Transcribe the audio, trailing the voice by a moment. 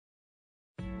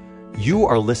You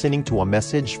are listening to a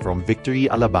message from Victory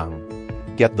Alabang.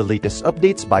 Get the latest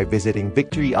updates by visiting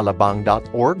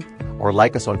victoryalabang.org or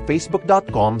like us on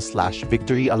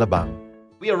facebook.com/victoryalabang.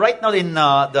 We are right now in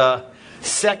the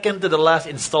second to the last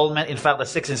installment, in fact, the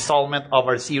sixth installment of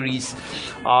our series,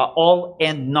 All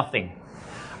and Nothing.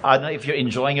 I don't know if you're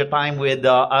enjoying your time with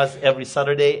us every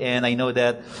Saturday, and I know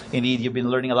that indeed you've been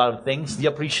learning a lot of things. Do you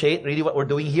appreciate really what we're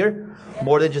doing here?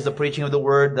 More than just the preaching of the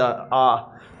word, the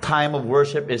time of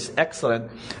worship is excellent.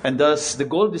 And thus, the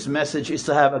goal of this message is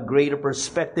to have a greater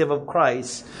perspective of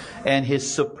Christ and His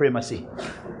supremacy.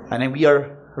 And then we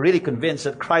are really convinced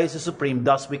that Christ is supreme,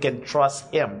 thus we can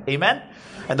trust Him. Amen?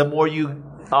 And the more you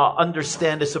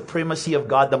understand the supremacy of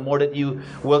God, the more that you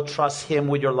will trust Him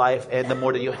with your life, and the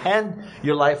more that you hand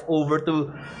your life over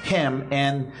to Him,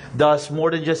 and thus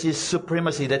more than just His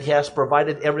supremacy, that He has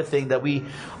provided everything that we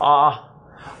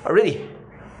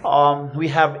we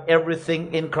have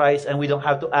everything in Christ, and we don't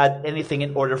have to add anything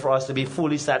in order for us to be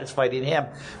fully satisfied in Him.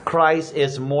 Christ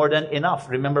is more than enough.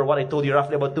 Remember what I told you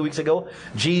roughly about 2 weeks ago?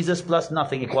 Jesus plus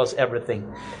nothing equals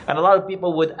everything. And a lot of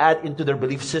people would add into their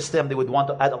belief system, they would want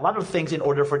to add a lot of things in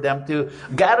order for them to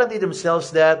guarantee themselves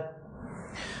that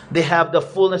they have the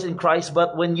fullness in Christ.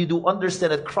 But when you do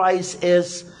understand that Christ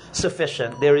is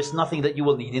sufficient, there is nothing that you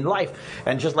will need in life.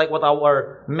 And just like what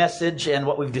our message and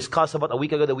what we've discussed about a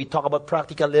week ago, that we talk about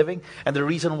practical living and the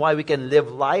reason why we can live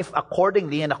life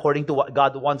accordingly and according to what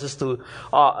God wants us to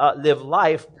live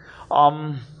life,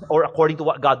 or according to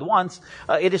what God wants,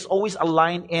 it is always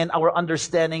aligned in our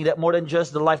understanding that more than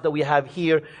just the life that we have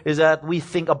here is that we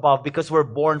think above, because we're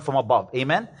born from above.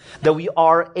 Amen? That we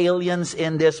are aliens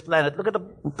in this planet. Look at the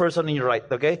person on your right,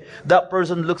 okay? That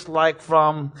person looks like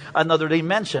from another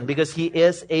dimension because he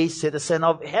is a citizen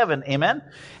of heaven. Amen?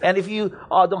 And if you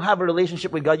don't have a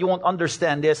relationship with God, you won't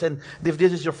understand this. And if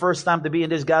this is your first time to be in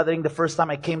this gathering, the first time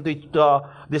I came to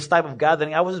this type of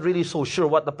gathering, I wasn't really so sure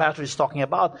what the pastor is talking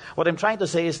about. What I'm trying to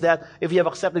say is that if you have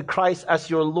accepted Christ as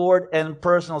your Lord and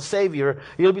personal Savior,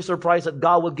 you'll be surprised that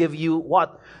God will give you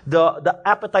what? The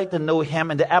appetite to know Him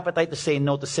and the appetite to say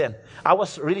no to sin. I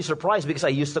was really surprised because I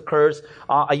used to curse.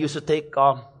 I used to take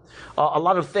a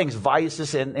lot of things,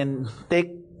 vices, and take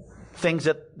things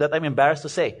that I'm embarrassed to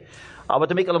say. But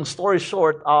to make a long story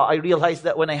short, I realized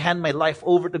that when I hand my life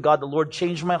over to God, the Lord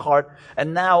changed my heart.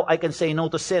 And now I can say no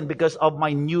to sin because of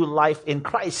my new life in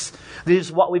Christ. This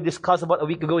is what we discussed about a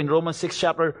week ago in Romans 6,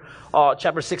 chapter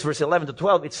 6, verse 11 to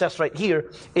 12. It says right here,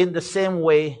 in the same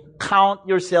way, count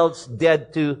yourselves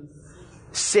dead to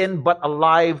sin, but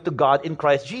alive to God in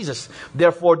Christ Jesus.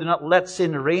 Therefore, do not let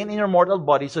sin reign in your mortal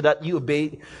body so that you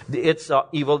obey its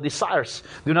evil desires.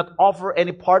 Do not offer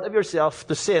any part of yourself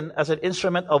to sin as an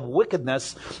instrument of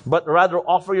wickedness, but rather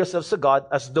offer yourselves to God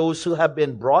as those who have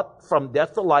been brought from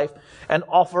death to life, and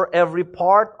offer every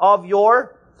part of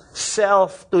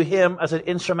yourself to Him as an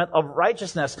instrument of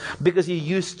righteousness, because you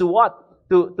used to what?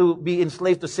 To be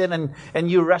enslaved to sin,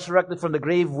 and you resurrected from the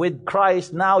grave with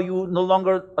Christ. Now you no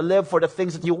longer live for the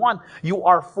things that you want. You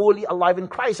are fully alive in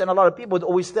Christ. And a lot of people would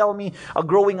always tell me,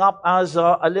 growing up as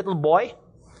a little boy,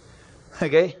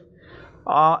 okay,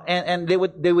 and they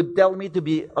would tell me to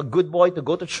be a good boy, to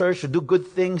go to church, to do good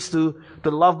things, to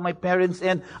love my parents.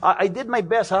 And I did my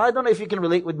best. I don't know if you can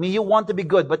relate with me. You want to be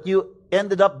good, but you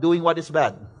ended up doing what is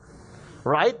bad,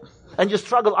 right? And you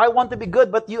struggle. I want to be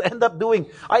good, but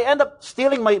I end up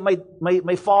stealing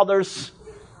my father's.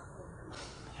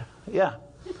 Yeah.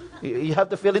 You have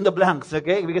to fill in the blanks,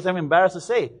 okay? Because I'm embarrassed to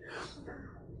say.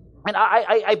 And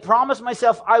I promised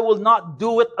myself I will not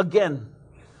do it again.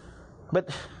 But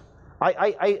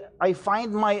I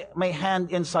find my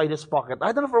hand inside his pocket.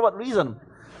 I don't know for what reason.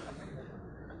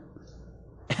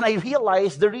 And I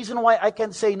realized the reason why I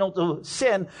can't say no to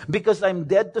sin, because I'm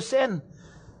dead to sin.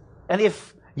 And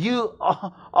if you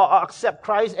accept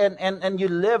Christ and you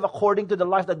live according to the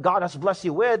life that God has blessed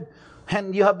you with,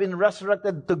 and you have been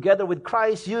resurrected together with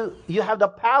Christ, you have the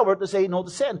power to say no to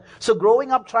sin. So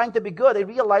growing up trying to be good, I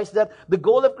realized that the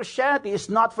goal of Christianity is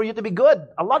not for you to be good.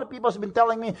 A lot of people have been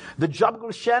telling me the job of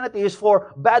Christianity is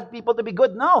for bad people to be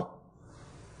good. No.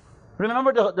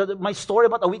 Remember my story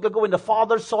about a week ago when the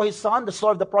father saw his son, the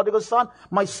story of the prodigal son?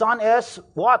 My son is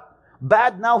what?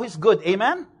 Bad, now he's good.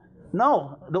 Amen?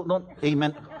 No, don't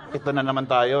amen. Ito na naman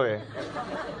tayo eh.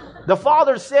 The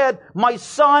father said, my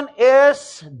son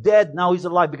is dead, now he's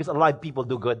alive, because alive people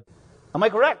do good. Am I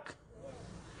correct?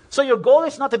 So your goal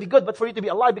is not to be good, but for you to be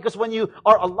alive, because when you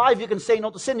are alive, you can say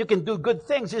no to sin, you can do good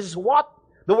things. This is what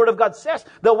the Word of God says,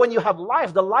 that when you have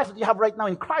life, the life that you have right now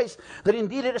in Christ, that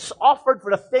indeed it is offered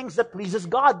for the things that pleases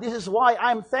God. This is why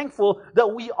I'm thankful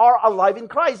that we are alive in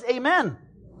Christ. Amen.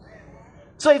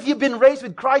 So if you've been raised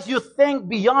with Christ, you think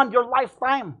beyond your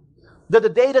lifetime. that the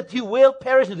day that you will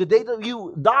perish, the day that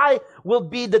you die, will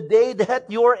be the day that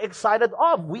you're excited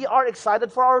of. We are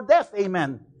excited for our death.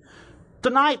 Amen.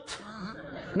 Tonight.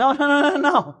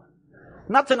 No.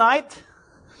 Not tonight.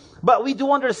 But we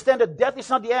do understand that death is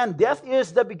not the end. Death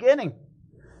is the beginning.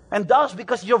 And thus,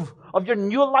 because of your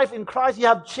new life in Christ, you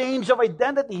have change of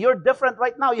identity. You're different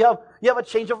right now. You have a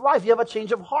change of life. You have a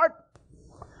change of heart.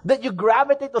 That you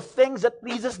gravitate to things that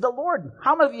pleases the Lord.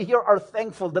 How many of you here are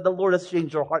thankful that the Lord has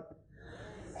changed your heart?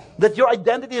 That your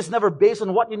identity is never based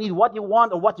on what you need, what you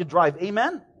want, or what you drive.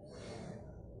 Amen?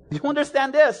 You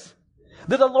understand this?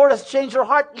 That the Lord has changed your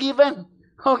heart even,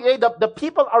 okay, the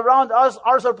people around us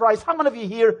are surprised. How many of you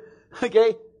here,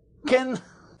 okay, can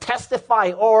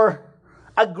testify or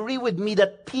agree with me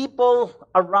that people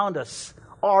around us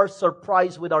are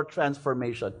surprised with our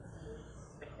transformation?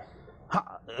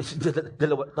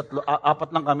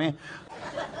 Apat lang kami.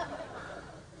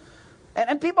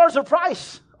 And people are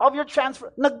surprised of your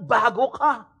transfer. Nagbago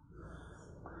ka.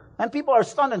 And people are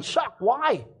stunned and shocked.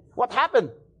 Why? What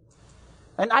happened?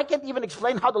 And I can't even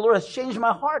explain how the Lord has changed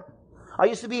my heart. I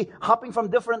used to be hopping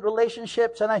from different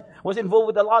relationships, and I was involved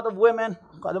with a lot of women.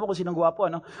 Alam mo kung sinong guwapo,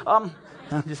 ano?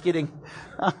 Just kidding.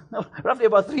 Roughly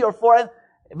about 3 or 4. And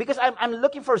because I'm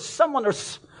looking for someone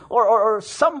or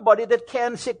somebody that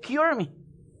can secure me.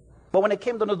 But when I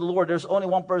came to know the Lord, there's only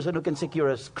one person who can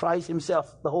secure us, Christ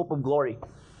Himself, the hope of glory.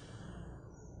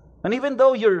 And even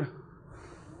though you've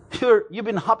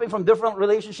been hopping from different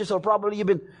relationships, or probably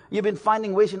you've been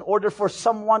finding ways in order for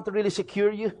someone to really secure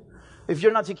you, if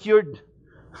you're not secured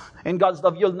in God's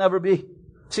love, you'll never be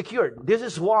secured. This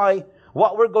is why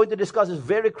what we're going to discuss is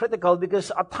very critical,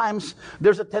 because at times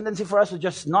there's a tendency for us to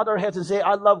just nod our heads and say,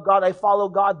 I love God, I follow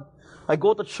God, I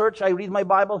go to church, I read my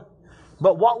Bible.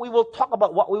 But what we will talk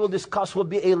about, what we will discuss, will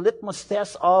be a litmus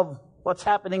test of what's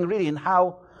happening really, and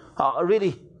how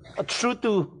really true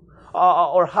to,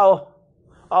 or how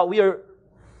we are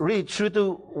really true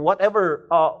to whatever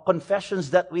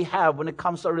confessions that we have when it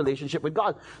comes to our relationship with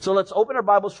God. So let's open our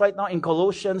Bibles right now in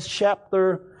Colossians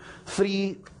chapter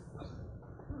 3,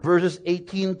 verses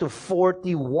 18 to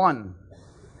 41.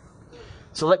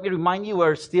 So let me remind you,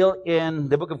 we're still in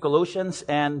the book of Colossians,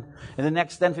 and in the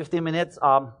next 10-15 minutes,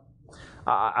 I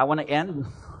want to end.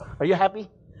 Are you happy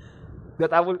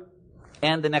that I will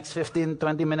end the next 15,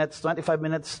 20 minutes, 25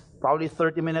 minutes, probably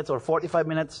 30 minutes or 45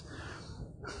 minutes?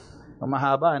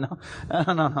 Mahaba, no?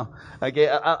 No. Okay,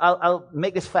 I'll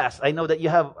make this fast. I know that you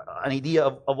have an idea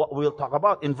of what we'll talk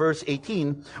about. In verse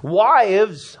 18,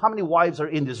 wives, how many wives are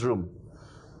in this room?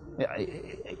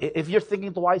 If you're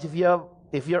thinking twice, if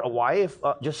you're a wife,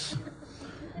 just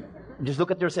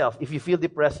look at yourself. If you feel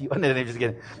depressed, no, I'm just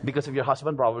kidding. Because of your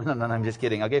husband, probably. No, I'm just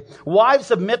kidding. Okay, wives,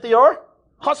 submit to your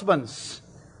husbands.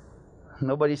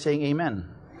 Nobody's saying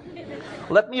amen.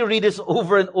 Let me read this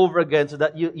over and over again so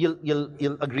that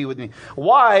you'll agree with me.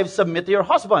 Wives, submit to your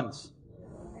husbands.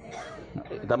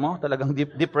 Kita mo, talagang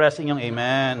depressing yung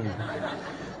amen.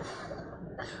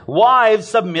 Wives,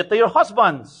 submit to your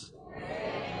husbands.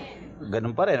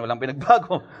 Ganun pa rin, walang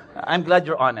pinagbago. I'm glad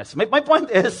you're honest. My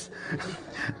point is,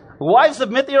 wives,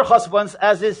 submit to your husbands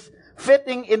as is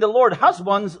fitting in the Lord.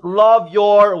 Husbands, love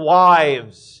your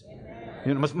wives.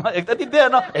 Yun, mas no?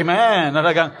 Amen.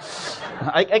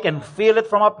 I can feel it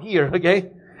from up here,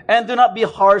 okay? And do not be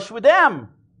harsh with them.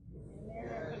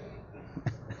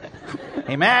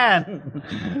 Amen.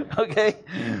 Okay?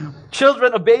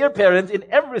 Children, obey your parents in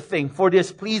everything, for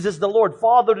this pleases the Lord.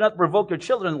 Father, do not provoke your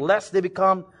children, lest they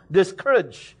become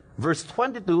discouraged. Verse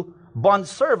 22,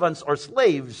 bondservants or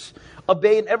slaves,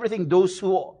 obey in everything those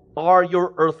who are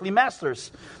your earthly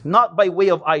masters, not by way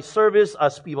of eye service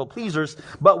as people pleasers,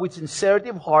 but with sincerity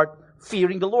of heart,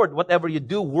 fearing the Lord. Whatever you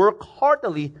do, work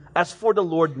heartily as for the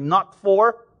Lord, not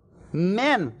for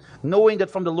men, knowing that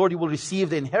from the Lord you will receive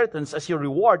the inheritance as your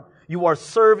reward. You are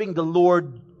serving the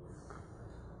Lord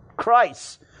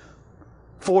Christ.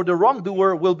 For the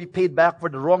wrongdoer will be paid back for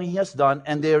the wrong he has done,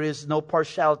 and there is no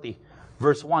partiality.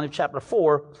 Verse 1 of chapter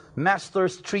 4,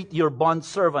 masters, treat your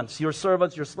bondservants, your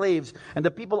servants, your slaves, and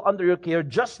the people under your care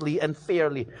justly and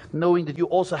fairly, knowing that you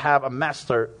also have a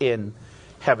master in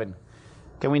heaven.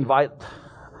 Can we invite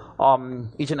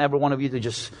each and every one of you to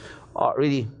just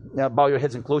really bow your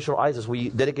heads and close your eyes as we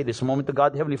dedicate this moment to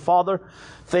God. Heavenly Father,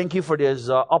 thank you for this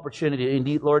opportunity.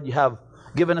 Indeed, Lord, you have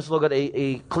given us, Lord God,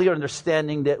 a clear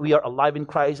understanding that we are alive in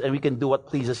Christ and we can do what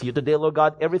pleases you. Today, Lord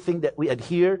God, everything that we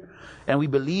adhere and we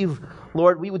believe,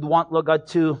 Lord, we would want, Lord God,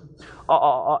 to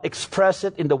express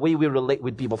it in the way we relate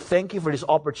with people. Thank you for this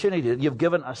opportunity that you've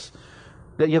given us.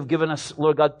 That you have given us,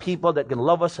 Lord God, people that can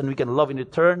love us and we can love in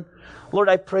return. Lord,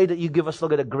 I pray that you give us,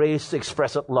 Lord God, a grace to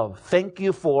express that love. Thank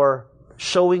you for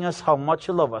showing us how much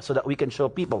you love us so that we can show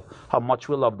people how much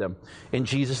we love them. In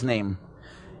Jesus' name,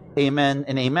 amen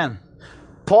and amen.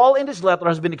 Paul in this letter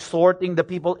has been exhorting the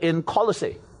people in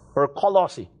Colossae,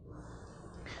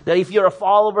 that if you're a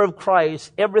follower of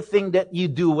Christ, everything that you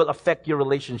do will affect your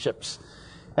relationships.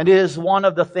 And it is one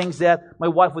of the things that my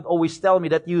wife would always tell me,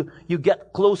 that you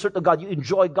get closer to God, you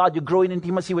enjoy God, you grow in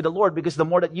intimacy with the Lord, because the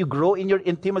more that you grow in your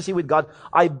intimacy with God,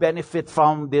 I benefit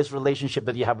from this relationship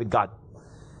that you have with God.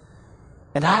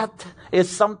 And that is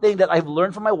something that I've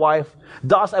learned from my wife.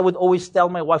 Thus, I would always tell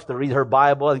my wife to read her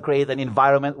Bible and create an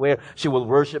environment where she will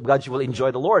worship God, she will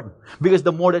enjoy the Lord. Because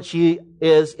the more that she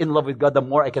is in love with God, the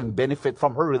more I can benefit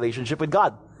from her relationship with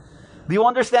God. Do you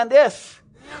understand this?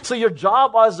 So your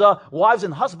job as wives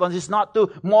and husbands is not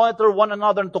to monitor one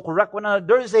another and to correct one another.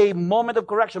 There is a moment of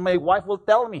correction. My wife will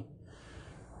tell me,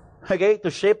 okay,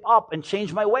 to shape up and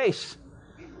change my ways.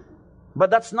 But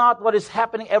that's not what is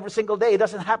happening every single day. It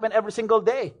doesn't happen every single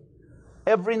day.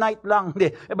 Every night lang. But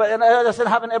it doesn't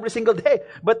happen every single day.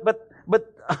 But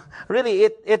really,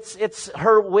 it's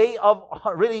her way of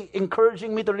really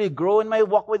encouraging me to really grow in my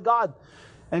walk with God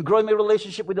and grow in my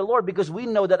relationship with the Lord, because we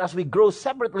know that as we grow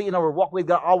separately in our walk with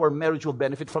God, our marriage will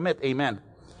benefit from it. Amen.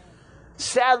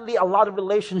 Sadly, a lot of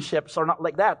relationships are not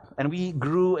like that. And we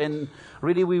grew and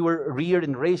really we were reared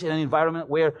and raised in an environment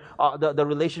where the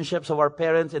relationships of our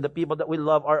parents and the people that we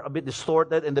love are a bit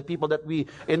distorted, and the people that we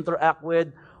interact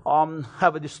with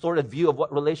have a distorted view of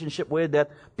what relationship with,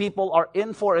 that people are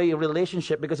in for a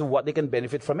relationship because of what they can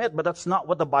benefit from it. But that's not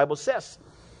what the Bible says.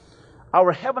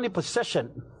 Our heavenly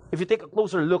possession, if you take a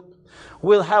closer look,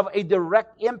 will have a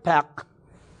direct impact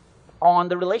on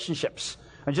the relationships.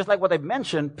 And just like what I've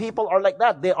mentioned, people are like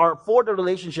that. They are for the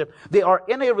relationship. They are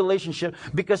in a relationship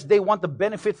because they want to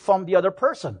benefit from the other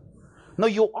person. No,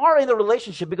 you are in a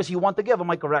relationship because you want to give.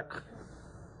 Am I correct?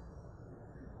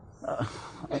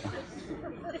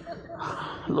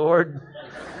 Lord.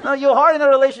 No, you are in a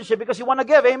relationship because you want to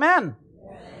give. Amen.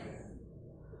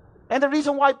 And the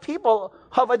reason why people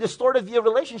have a distorted view of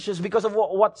relationships because of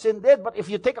what sin did. But if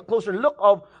you take a closer look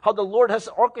of how the Lord has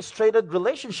orchestrated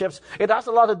relationships, it has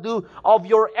a lot to do of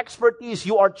your expertise.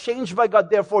 You are changed by God,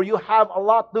 therefore you have a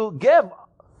lot to give.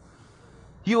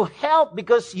 You help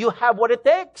because you have what it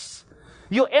takes.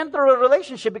 You enter a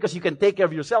relationship because you can take care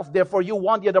of yourself, therefore you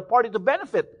want the other party to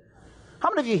benefit. How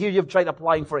many of you here, you've tried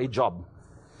applying for a job?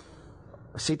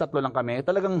 Si tatlo lang kami.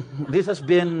 Talagang, this has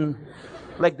been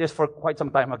like this for quite some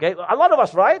time, okay? A lot of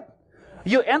us, right?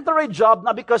 You enter a job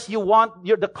not because you want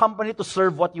the company to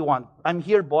serve what you want. I'm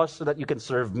here, boss, so that you can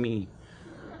serve me.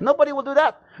 Nobody will do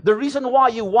that. The reason why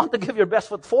you want to give your best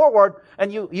foot forward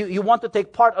and you want to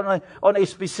take part on a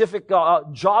specific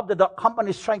job that the company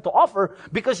is trying to offer,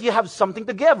 because you have something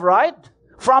to give, right?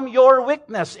 From your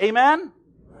weakness. Amen?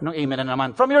 No, amen na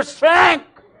naman. From your strength.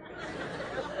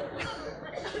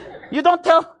 You don't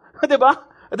tell, diba?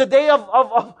 The day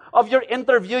of your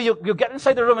interview, you get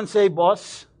inside the room and say,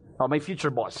 boss, my future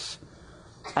boss,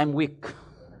 I'm weak.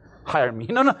 Hire me.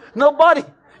 No, nobody.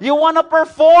 You want to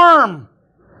perform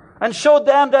and show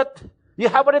them that you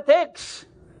have what it takes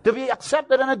to be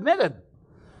accepted and admitted.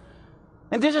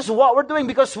 And this is what we're doing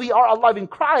because we are alive in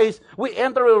Christ. We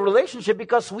enter a relationship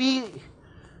because we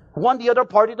want the other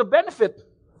party to benefit.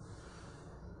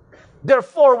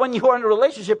 Therefore, when you are in a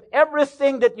relationship,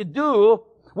 everything that you do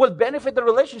will benefit the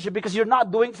relationship because you're not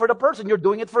doing it for the person. You're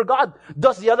doing it for God.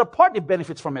 Thus, the other party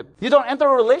benefits from it. You don't enter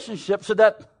a relationship so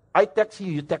that I text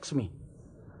you, you text me.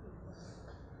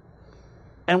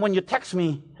 And when you text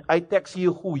me, I text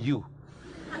you who you.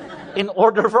 In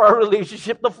order for our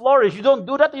relationship to flourish. You don't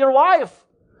do that to your wife.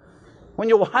 When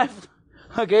your wife,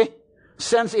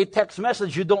 sends a text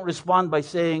message, you don't respond by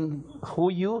saying,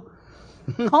 who you?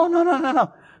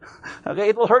 No. Okay,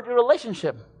 it will hurt your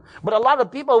relationship. But a lot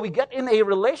of people, we get in a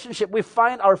relationship, we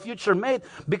find our future mate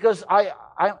because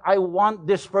I want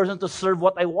this person to serve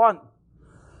what I want.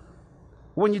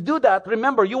 When you do that,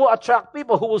 remember, you will attract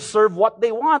people who will serve what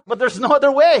they want. But there's no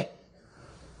other way.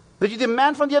 That you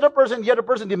demand from the other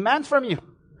person demands from you.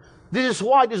 This is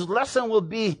why this lesson will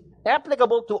be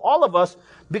applicable to all of us,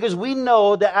 because we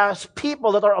know that as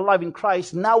people that are alive in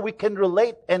Christ, now we can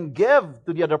relate and give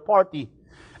to the other party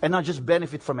and not just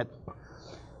benefit from it.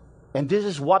 And this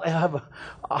is what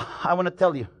I want to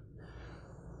tell you.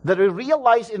 That we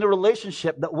realize in a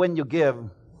relationship that when you give,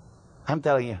 I'm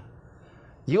telling you,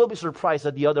 you will be surprised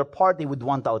that the other party would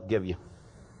want to outgive you.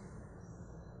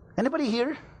 Anybody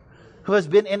here who has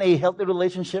been in a healthy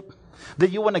relationship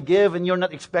that you want to give and you're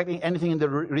not expecting anything in the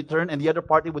return, and the other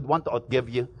party would want to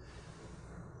outgive you?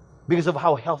 Because of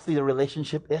how healthy the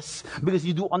relationship is. Because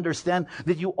you do understand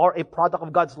that you are a product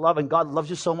of God's love and God loves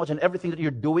you so much, and everything that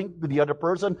you're doing with the other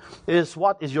person is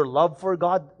what? Is your love for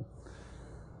God.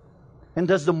 And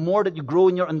thus the more that you grow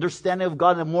in your understanding of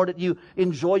God, the more that you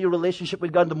enjoy your relationship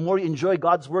with God, the more you enjoy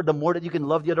God's Word, the more that you can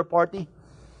love the other party.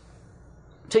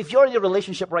 So if you're in your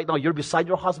relationship right now, you're beside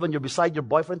your husband, you're beside your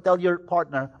boyfriend, tell your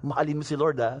partner, mahalin mo si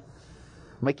Lord, ha?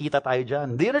 May kita tayo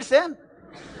dyan. Do you understand?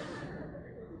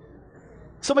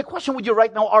 So my question with you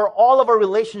right now, are all of our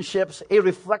relationships a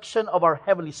reflection of our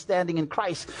heavenly standing in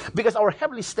Christ? Because our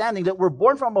heavenly standing that we're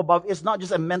born from above is not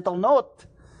just a mental note.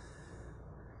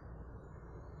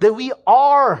 That we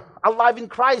are alive in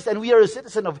Christ and we are a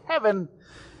citizen of heaven.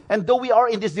 And though we are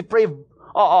in this depraved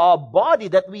body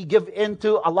that we give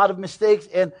into a lot of mistakes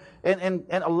and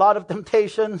a lot of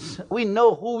temptations, we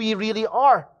know who we really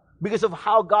are because of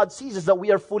how God sees us, that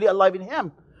we are fully alive in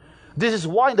Him. This is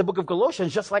why in the book of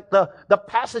Colossians, just like the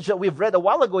passage that we've read a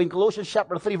while ago in Colossians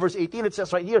chapter 3 verse 18, it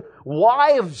says right here,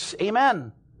 wives,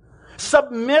 amen,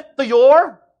 submit to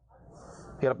your,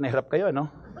 hirap na hirap kayo, no?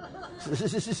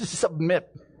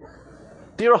 Submit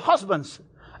to your husbands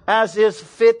as is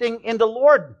fitting in the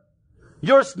Lord.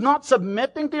 You're not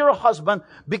submitting to your husband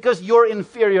because you're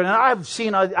inferior. And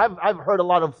I've heard a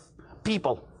lot of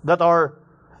people that are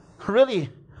really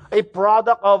a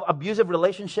product of abusive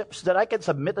relationships, that I can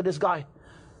submit to this guy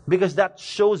because that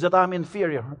shows that I'm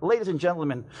inferior. Ladies and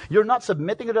gentlemen, you're not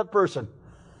submitting to that person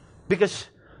because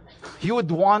you would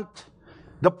want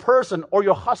the person or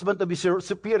your husband to be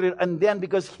superior, and then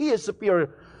because he is superior,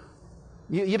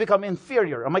 you become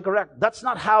inferior. Am I correct? That's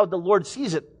not how the Lord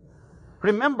sees it.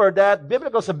 Remember that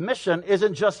biblical submission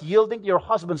isn't just yielding to your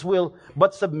husband's will,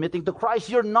 but submitting to Christ.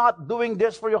 You're not doing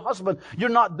this for your husband. You're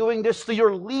not doing this to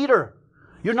your leader.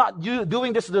 You're not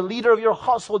doing this to the leader of your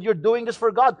household. You're doing this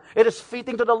for God. It is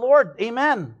fitting to the Lord.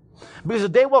 Amen. Because the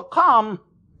day will come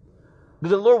that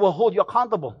the Lord will hold you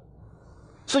accountable.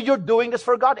 So you're doing this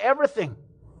for God, everything.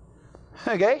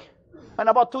 Okay? And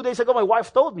about 2 days ago, my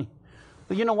wife told me,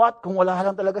 you know what? Kung wala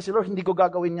lang talaga si Lord, hindi ko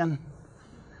gagawin yan.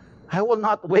 I will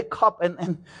not wake up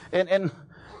and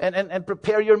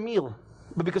prepare your meal.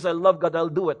 But because I love God, I'll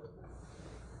do it.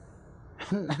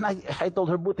 And I told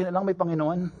her, buti na lang may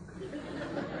Panginoon.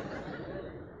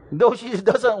 Though she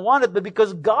doesn't want it, but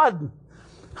because God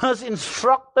has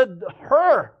instructed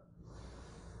her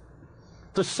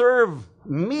to serve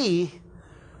me,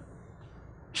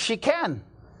 she can.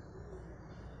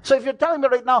 So if you're telling me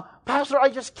right now, Pastor, I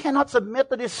just cannot submit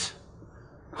to this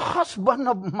husband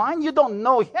of mine, you don't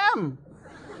know him.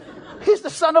 He's the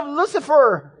son of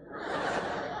Lucifer.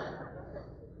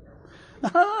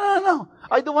 No.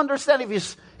 I do understand if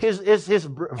he's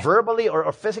verbally or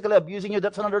physically abusing you.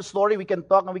 That's another story. We can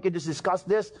talk and we can just discuss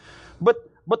this. But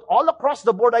all across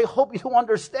the board, I hope you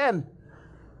understand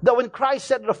that when Christ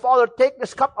said to the Father, take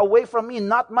this cup away from me,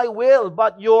 not my will,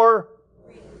 but your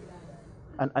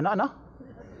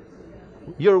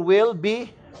your will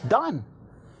be done.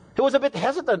 He was a bit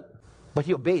hesitant, but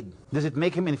he obeyed. Does it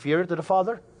make him inferior to the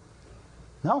Father?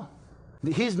 No.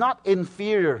 He's not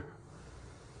inferior.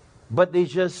 But they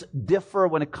just differ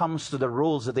when it comes to the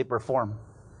roles that they perform.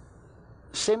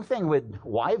 Same thing with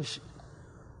wives.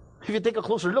 If you take a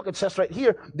closer look, it says right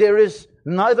here, there is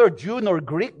neither Jew nor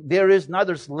Greek. There is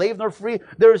neither slave nor free.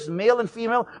 There is male and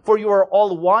female, for you are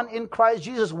all one in Christ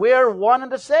Jesus. We're one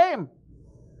and the same.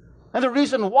 And the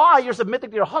reason why you're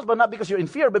submitting to your husband, not because you're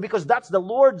inferior, but because that's the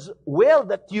Lord's will,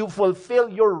 that you fulfill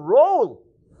your role.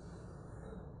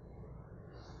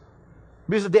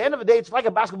 Because at the end of the day, it's like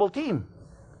a basketball team.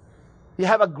 You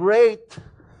have a great,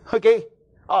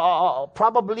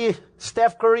 probably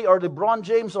Steph Curry or LeBron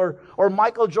James or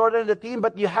Michael Jordan in the team,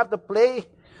 but you have to play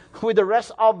with the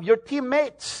rest of your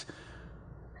teammates.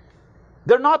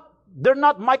 They're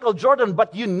not Michael Jordan,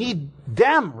 but you need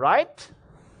them, right?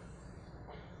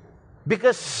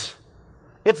 Because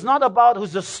it's not about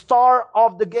who's the star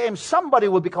of the game. Somebody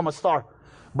will become a star,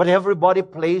 but everybody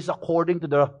plays according to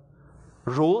the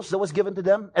rules that was given to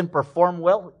them and perform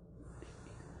well.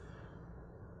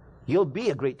 You'll be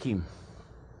a great team.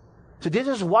 So this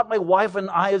is what my wife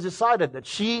and I have decided, that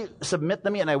she submit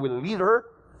to me and I will lead her.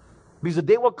 Because the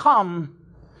day will come,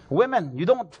 women, you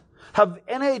don't have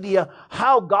any idea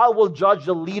how God will judge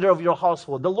the leader of your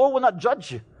household. The Lord will not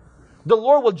judge you. The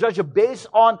Lord will judge you based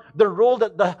on the role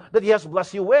that He has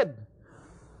blessed you with.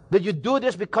 That you do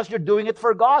this because you're doing it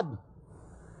for God.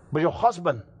 But your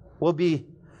husband will be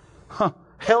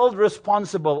held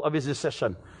responsible of his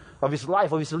decision, of his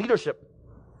life, of his leadership.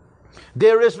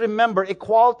 There is, remember,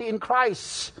 equality in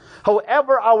Christ.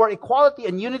 However, our equality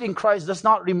and unity in Christ does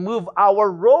not remove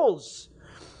our roles.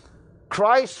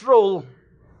 Christ's role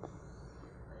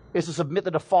is to submit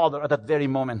to the Father at that very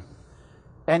moment.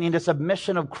 And in the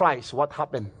submission of Christ, what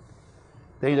happened?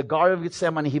 Then in the Garden of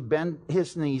Gethsemane, he bent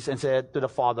his knees and said to the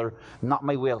Father, not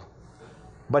my will,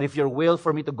 but if your will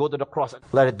for me to go to the cross,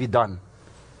 let it be done.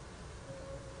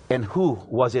 And who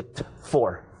was it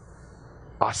for?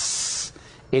 Us.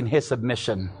 In his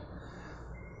submission,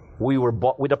 we were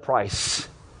bought with a price,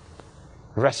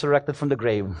 resurrected from the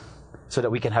grave, so that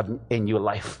we can have a new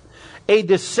life. A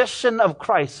decision of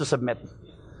Christ to submit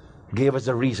gave us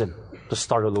a reason to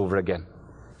start all over again.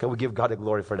 Can we give God the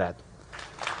glory for that?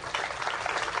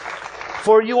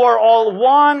 For you are all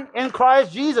one in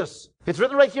Christ Jesus. It's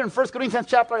written right here in 1 Corinthians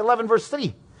chapter 11, verse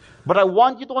 3. But I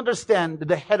want you to understand that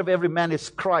the head of every man is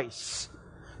Christ.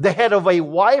 The head of a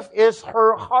wife is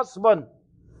her husband.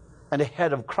 And the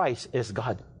head of Christ is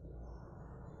God.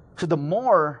 So the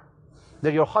more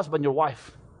that your husband, your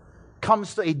wife,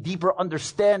 comes to a deeper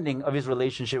understanding of his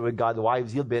relationship with God,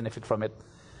 wives, you'll benefit from it.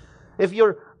 If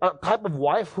you're a type of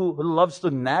wife who loves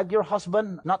to nag your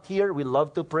husband, not here, we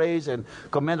love to praise and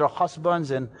commend our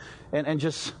husbands and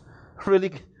just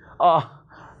really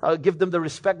give them the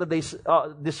respect that they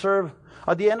deserve.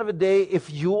 At the end of the day,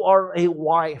 if you are a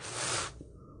wife,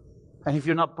 and if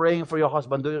you're not praying for your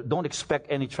husband, don't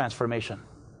expect any transformation.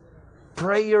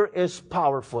 Prayer is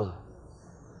powerful.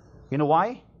 You know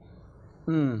why?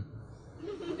 I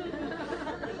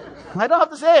don't have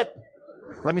to say it.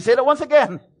 Let me say that once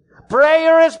again.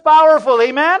 Prayer is powerful.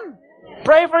 Amen?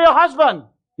 Pray for your husband.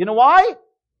 You know why?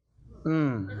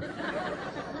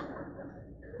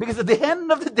 Because at the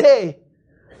end of the day,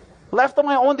 left to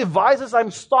my own devices, I'm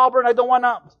stubborn. I don't want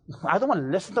to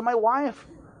listen to my wife.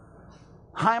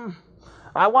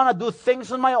 I want to do things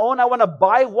on my own. I want to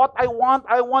buy what I want.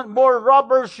 I want more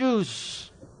rubber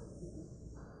shoes.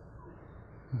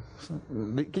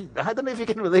 I don't know if you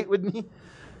can relate with me.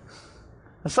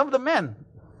 Some of the men.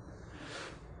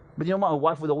 But you know, my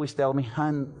wife would always tell me,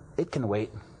 hon, it can wait.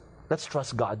 Let's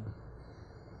trust God.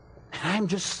 And I'm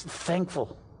just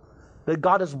thankful that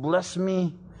God has blessed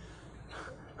me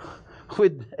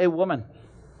with a woman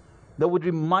that would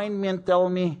remind me and tell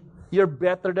me, you're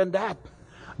better than that.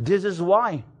 This is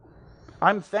why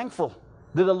I'm thankful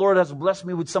that the Lord has blessed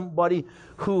me with somebody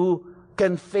who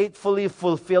can faithfully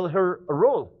fulfill her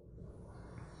role.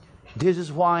 This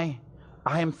is why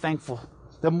I am thankful.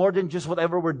 The more than just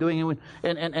whatever we're doing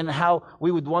and how we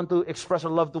would want to express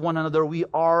our love to one another, we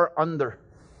are under,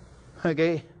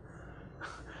 okay,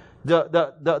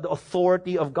 the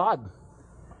authority of God.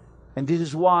 And this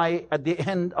is why at the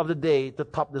end of the day, to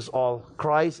top this all,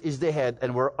 Christ is the head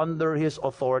and we're under His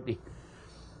authority.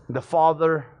 The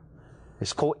Father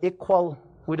is co-equal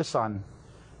with the Son,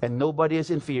 and nobody is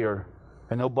inferior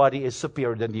and nobody is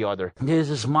superior than the other. This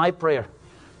is my prayer,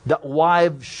 that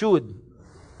wives should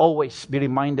always be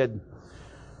reminded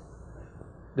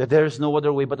that there is no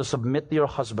other way but to submit to your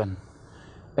husband.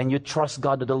 And you trust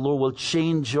God that the Lord will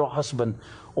change your husband,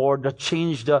 or to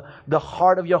change the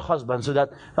heart of your husband, so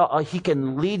that he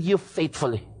can lead you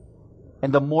faithfully.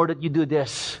 And the more that you do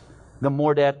this, the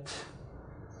more that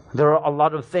there are a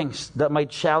lot of things that might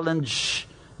challenge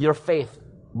your faith.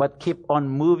 But keep on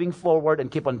moving forward and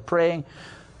keep on praying.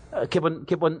 Keep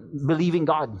on believing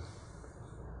God.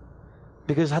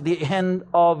 Because at the end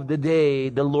of the day,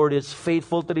 the Lord is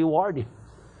faithful to reward you.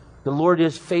 The Lord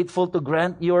is faithful to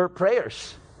grant your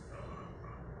prayers.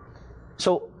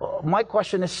 So my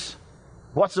question is,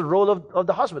 what's the role of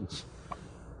the husbands?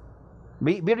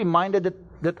 Be reminded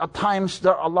that at times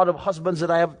there are a lot of husbands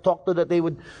that I have talked to that they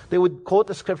would quote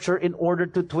the scripture in order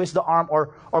to twist the arm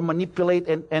or manipulate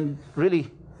and really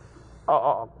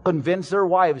convince their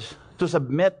wives to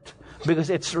submit, because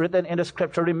it's written in the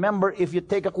scripture. Remember, if you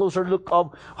take a closer look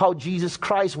of how Jesus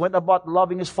Christ went about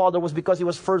loving His Father, was because He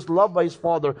was first loved by His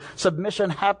Father. Submission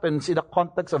happens in the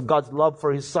context of God's love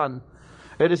for His Son.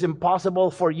 It is impossible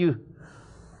for you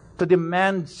to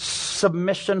demand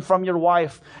submission from your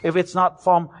wife if it's not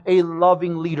from a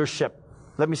loving leadership.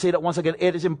 Let me say that once again.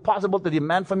 It is impossible to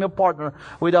demand from your partner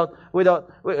without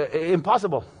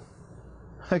impossible.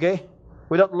 Okay?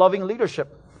 Without loving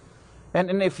leadership.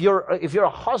 And if you're a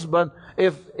husband,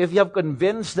 if you have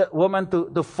convinced that woman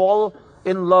to fall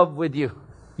in love with you,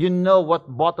 you know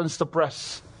what buttons to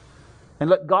press. And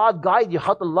let God guide you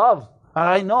how to love. And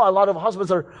I know a lot of husbands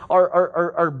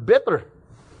are bitter.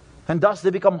 And thus they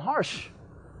become harsh.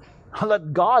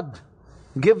 Let God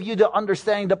give you the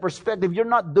understanding, the perspective. You're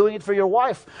not doing it for your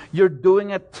wife. You're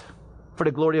doing it for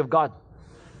the glory of God.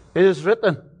 It is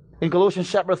written in Colossians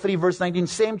chapter 3, verse 19,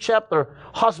 same chapter,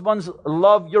 husbands,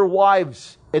 love your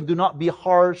wives and do not be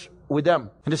harsh with them.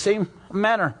 In the same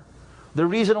manner, the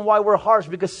reason why we're harsh,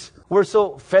 because we're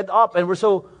so fed up and we're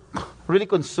so really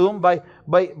consumed by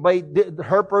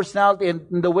her personality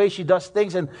and the way she does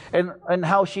things and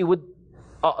how she would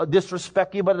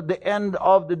disrespect you. But at the end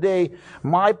of the day,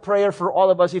 my prayer for all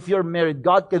of us, if you're married,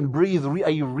 God can breathe a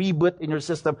reboot in your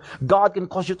system. God can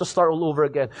cause you to start all over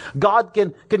again. God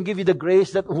can give you the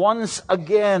grace that once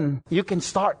again you can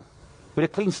start with a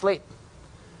clean slate.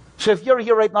 So if you're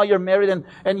here right now, you're married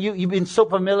and you've been so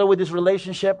familiar with this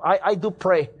relationship, I do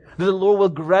pray that the Lord will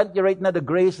grant you right now the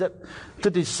grace to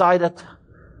decide that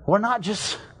we're not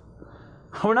just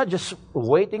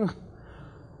waiting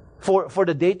for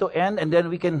the day to end and then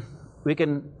we can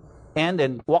end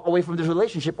and walk away from this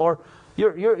relationship, or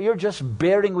you're just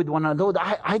bearing with one another.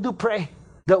 I do pray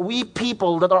that we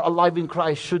people that are alive in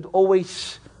Christ should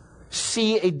always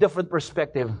see a different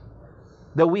perspective,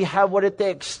 that we have what it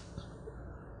takes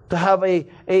to have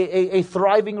a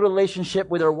thriving relationship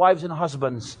with our wives and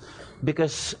husbands,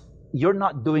 because you're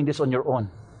not doing this on your own.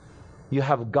 You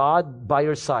have God by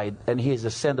your side, and He is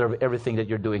the center of everything that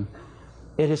you're doing.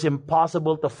 It is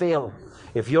impossible to fail.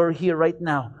 If you're here right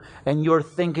now and you're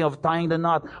thinking of tying the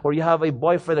knot, or you have a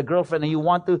boyfriend, a girlfriend, and you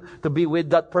want to be with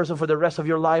that person for the rest of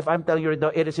your life, I'm telling you right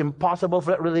now, it is impossible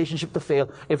for that relationship to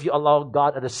fail if you allow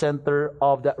God at the center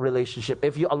of that relationship.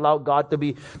 If you allow God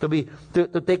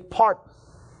to take part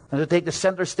and to take the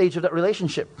center stage of that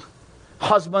relationship.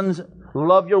 Husbands,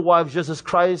 love your wives just as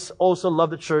Christ also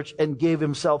loved the church and gave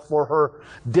Himself for her.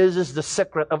 This is the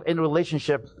secret of any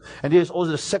relationship. And this is also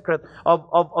the secret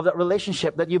of that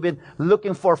relationship that you've been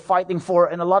looking for, fighting for.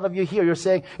 And a lot of you here, you're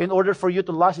saying, in order for you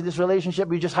to last in this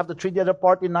relationship, you just have to treat the other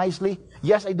party nicely.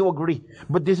 Yes, I do agree.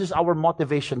 But this is our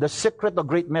motivation. The secret of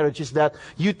great marriage is that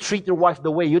you treat your wife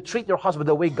the way, you treat your husband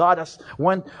the way God has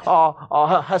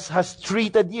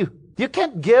treated you. You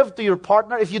can't give to your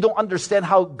partner if you don't understand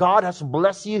how God has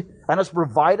blessed you and has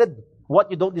provided what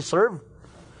you don't deserve.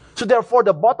 So therefore,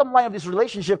 the bottom line of this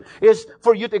relationship is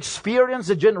for you to experience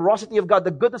the generosity of God, the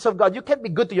goodness of God. You can't be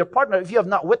good to your partner if you have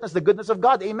not witnessed the goodness of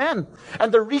God. Amen.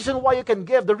 And the reason why you can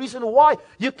give, the reason why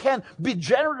you can be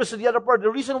generous to the other part, the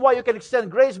reason why you can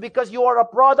extend grace, because you are a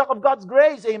product of God's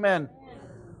grace. Amen.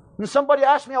 And somebody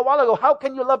asked me a while ago, how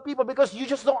can you love people? Because you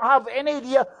just don't have any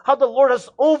idea how the Lord has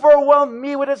overwhelmed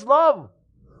me with His love.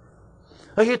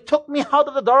 He took me out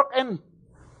of the dark and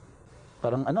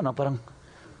parang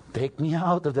take me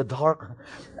out of the dark.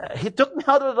 He took me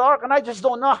out of the dark and I just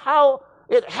don't know how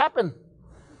it happened.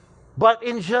 But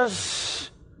in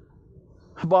just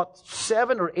about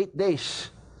 7 or 8 days,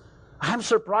 I'm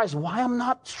surprised why I'm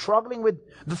not struggling with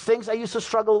the things I used to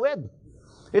struggle with.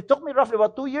 It took me roughly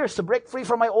about 2 years to break free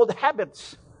from my old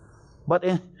habits. But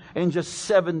in just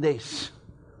 7 days,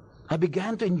 I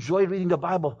began to enjoy reading the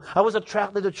Bible. I was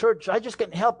attracted to church. I just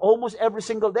can't help almost every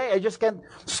single day. I just can't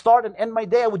start and end my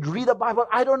day. I would read the Bible.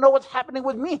 I don't know what's happening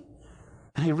with me.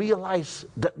 And I realized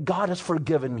that God has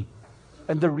forgiven me.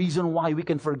 And the reason why we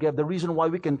can forgive, the reason why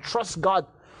we can trust God,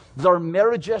 that our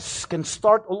marriages can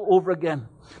start all over again.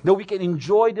 That we can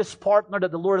enjoy this partner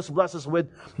that the Lord has blessed us with,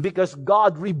 because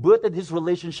God rebooted His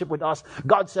relationship with us.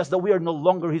 God says that we are no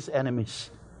longer His enemies.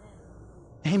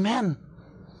 Amen.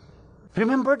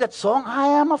 Remember that song, I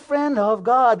am a friend of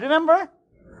God. Remember?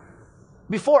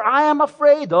 Before, I am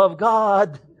afraid of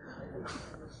God.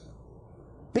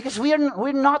 Because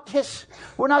we're not His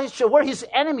children, we're His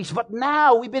enemies. But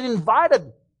now we've been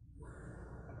invited.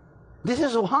 This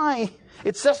is why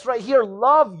it says right here,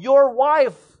 love your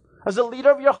wife as a leader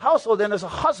of your household and as a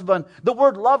husband. The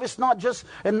word love is not just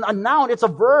a noun, it's a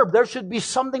verb. There should be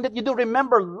something that you do.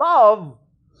 Remember, love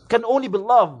can only be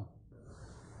loved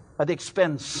at the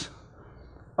expense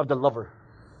of the lover.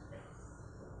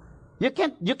 You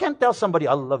can't tell somebody,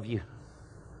 I love you.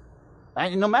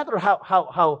 And no matter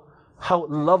how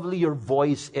lovely your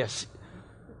voice is,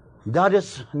 that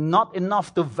is not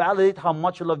enough to validate how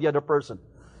much you love the other person.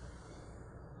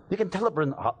 You can tell a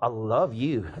person, I love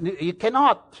you. You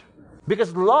cannot.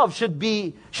 Because love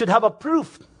should have a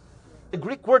proof. The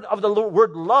Greek word of the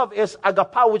word love is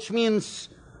agapao, which means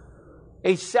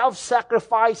a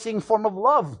self-sacrificing form of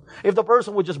love. If the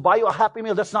person would just buy you a Happy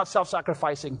Meal, that's not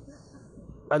self-sacrificing.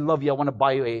 I love you, I want to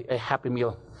buy you a Happy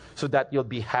Meal so that you'll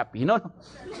be happy. You know?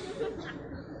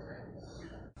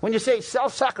 When you say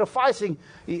self-sacrificing,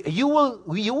 you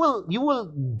will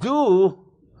do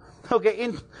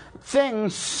in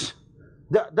things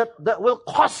that will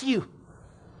cost you.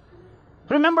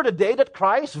 Remember the day that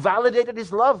Christ validated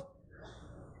His love?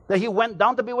 That He went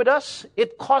down to be with us?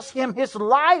 It cost Him His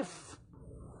life.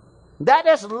 That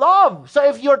is love. So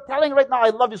if you're telling right now, I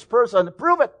love this person,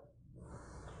 prove it.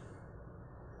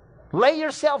 Lay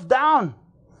yourself down.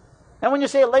 And when you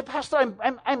say, Pastor,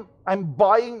 I'm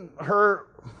buying her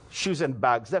shoes and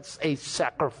bags, that's a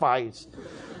sacrifice.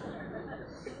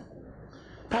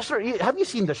 Pastor, have you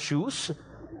seen the shoes?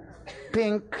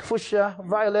 Pink, fuchsia,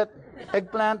 violet,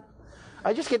 eggplant.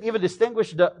 I just can't even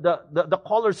distinguish the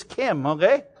color scheme,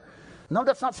 okay? No,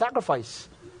 that's not sacrifice.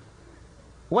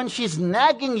 When she's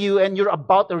nagging you and you're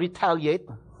about to retaliate,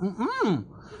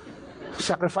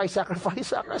 sacrifice.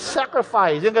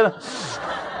 You're gonna...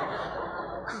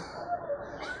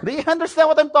 Do you understand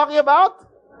what I'm talking about?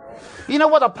 You know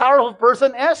what a powerful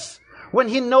person is? When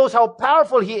he knows how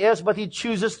powerful he is, but he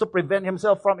chooses to prevent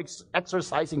himself from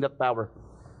exercising that power.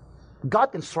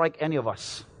 God can strike any of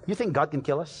us. You think God can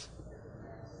kill us?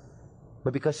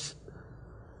 But because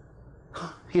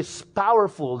He's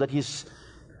powerful, that He's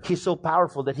so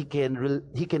powerful that He can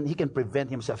prevent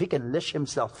Himself. He can leash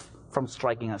Himself from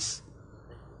striking us.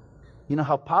 You know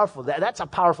how powerful that's a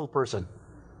powerful person.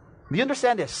 Do you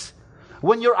understand this?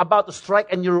 When you're about to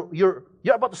strike and you're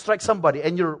about to strike somebody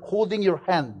and you're holding your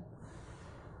hand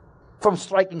from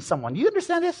striking someone. Do you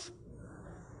understand this?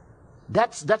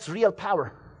 That's real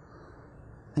power.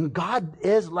 And God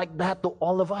is like that to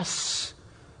all of us.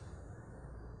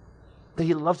 That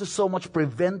He loves us so much,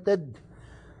 prevented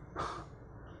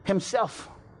Himself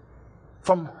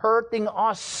from hurting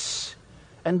us.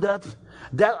 And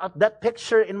that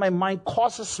picture in my mind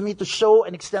causes me to show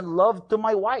and extend love to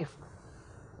my wife.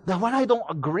 That when I don't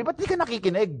agree, ba't di ka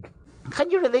nakikinig?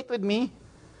 Can you relate with me?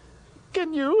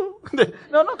 Can you?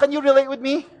 No, can you relate with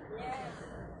me?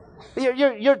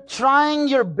 You're trying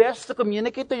your best to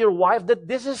communicate to your wife that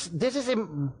this is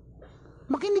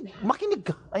makinig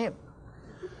ka.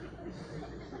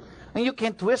 And you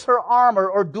can't twist her arm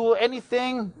or do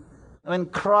anything. When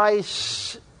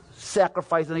Christ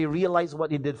sacrificed and He realized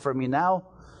what He did for me, now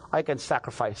I can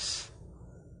sacrifice.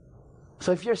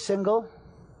 So if you're single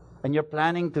and you're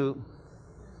planning to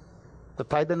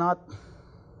tie the knot,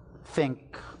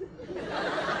 think.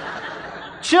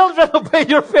 Children, obey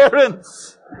your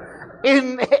parents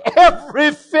in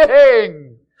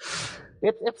everything.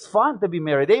 It's fun to be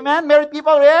married. Amen? Married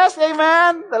people, yes?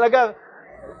 Amen? Talaga,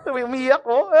 umiiyak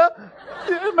ko.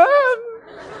 Amen?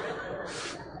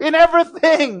 In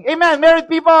everything. Amen? Married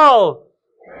people.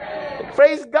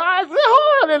 Praise God.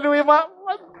 Hallelujah.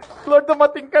 Lord,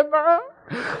 dumating ka na.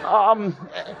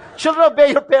 Children,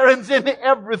 obey your parents in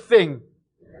everything.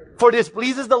 For this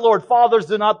pleases the Lord. Fathers,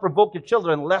 do not provoke your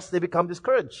children, lest they become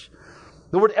discouraged.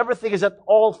 The word everything is at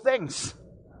all things.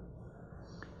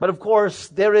 But of course,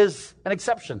 there is an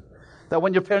exception. That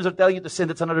when your parents are telling you to sin,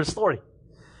 that's another story.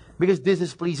 Because this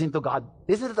is pleasing to God.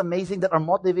 Isn't it amazing that our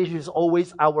motivation is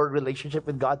always our relationship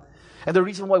with God? And the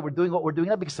reason why we're doing what we're doing,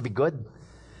 not because to be good.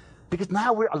 Because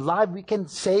now we're alive, we can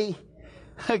say,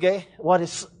 okay, what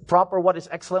is proper, what is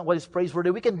excellent, what is praiseworthy.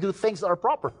 We can do things that are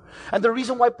proper. And the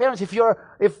reason why parents, if you're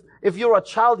a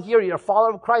child here, you're a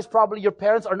follower of Christ, probably your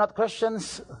parents are not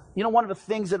Christians. You know, one of the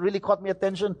things that really caught my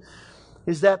attention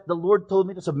is that the Lord told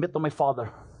me to submit to my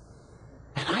father.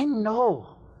 And I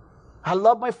know, I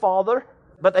love my father,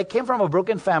 but I came from a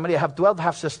broken family. I have 12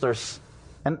 half-sisters.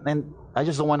 And I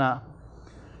just don't want to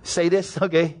say this,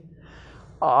 okay?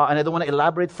 And I don't want to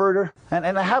elaborate further. And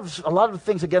I have a lot of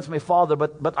things against my father,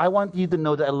 but I want you to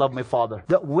know that I love my father.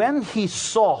 That when he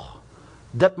saw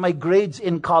that my grades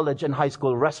in college and high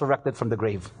school resurrected from the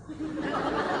grave,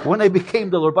 when I became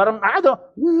the Lord, parang,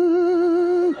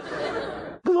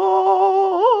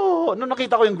 no,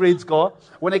 nakita ko yung grades ko.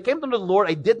 When I came to the Lord,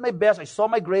 I did my best. I saw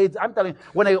my grades. I'm telling you,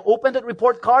 when I opened that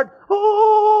report card,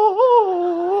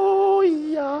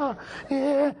 yeah.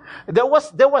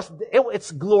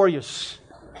 It's glorious.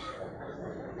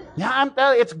 Yeah, I'm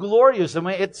telling you, it's glorious. I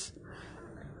mean, it's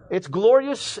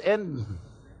glorious, and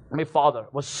my father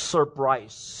was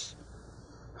surprised.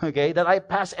 Okay, that I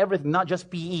passed everything, not just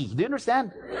PE. Do you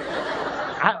understand?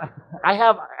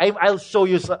 I'll show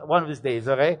you one of these days,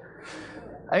 okay?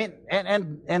 I mean,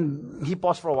 and he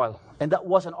paused for a while. And that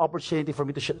was an opportunity for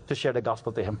me to share the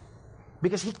gospel to him.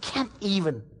 Because he can't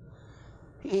even.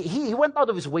 He went out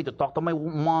of his way to talk to my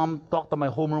mom, talk to my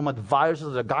homeroom advisor,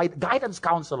 the guidance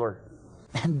counselor.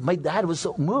 And my dad was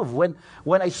so moved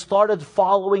when I started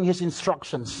following his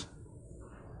instructions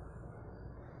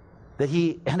that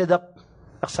he ended up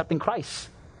accepting Christ.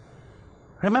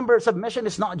 Remember, submission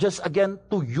is not just, again,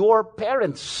 to your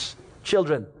parents,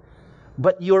 children,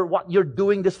 but you're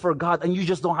doing this for God, and you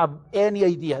just don't have any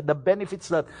idea the benefits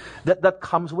that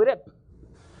comes with it.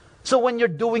 So when you're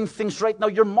doing things right now,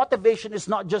 your motivation is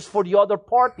not just for the other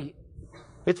party.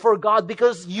 It's for God,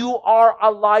 because you are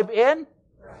alive in.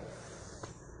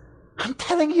 I'm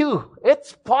telling you,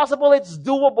 it's possible, it's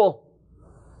doable.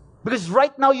 Because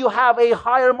right now you have a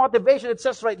higher motivation. It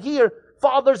says right here,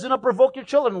 fathers, do not provoke your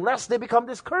children, lest they become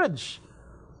discouraged.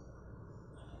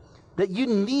 That you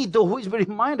need to always be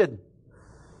reminded.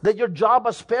 That your job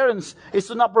as parents is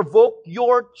to not provoke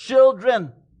your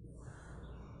children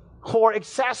or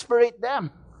exasperate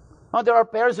them. There are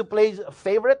parents who play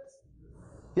favorites.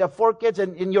 You have 4 kids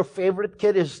and your favorite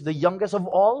kid is the youngest of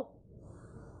all.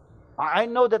 I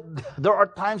know that there are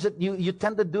times that you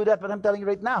tend to do that, but I'm telling you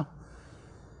right now,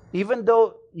 even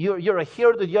though you're a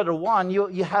hero to the other one,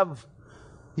 you have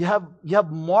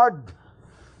marred,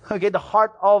 okay, the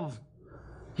heart of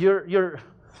your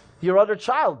other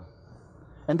child.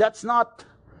 And that's not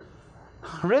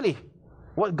really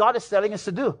what God is telling us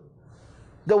to do.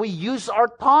 That we use our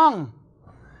tongue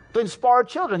to inspire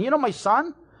children. You know, my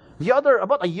son,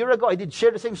 about a year ago, I did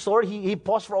share the same story. He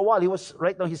paused for a while.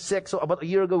 Right now he's 6. So about a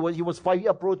year ago, when he was 5, he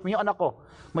approached me. Anak ko,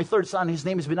 my third son, his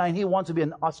name is Benign. He wants to be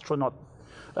an astronaut.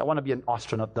 I want to be an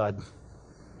astronaut, Dad.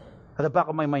 At the back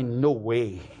of my mind, no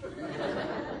way.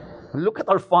 Look at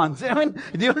our funds. I mean,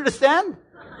 do you understand?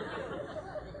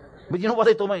 But you know what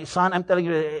I told my son? I'm telling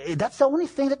you, that's the only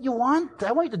thing that you want.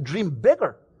 I want you to dream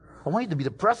bigger. I want you to be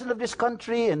the president of this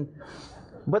country.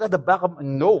 But at the back of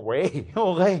no way,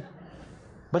 okay.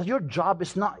 But your job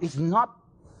is not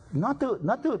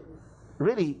to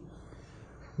really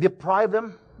deprive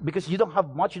them because you don't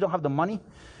have much. You don't have the money.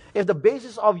 If the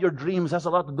basis of your dreams has a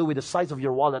lot to do with the size of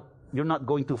your wallet, you're not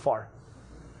going too far.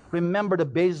 Remember, the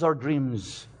basis of our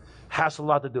dreams has a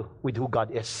lot to do with who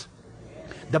God is.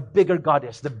 The bigger God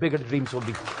is, the bigger the dreams will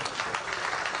be.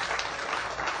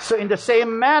 So in the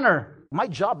same manner, my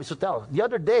job is to tell. The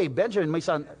other day, Benjamin, my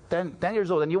son, 10 years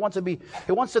old, and he wants to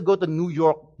go to New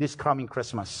York this coming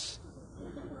Christmas.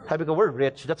 Sabi ko, we're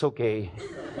rich, that's okay.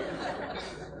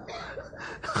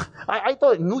 I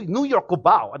thought New York,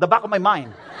 Cubao, at the back of my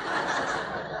mind.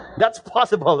 That's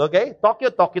possible, okay?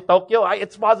 Tokyo.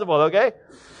 It's possible, okay?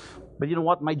 But you know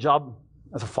what? My job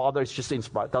as a father is just to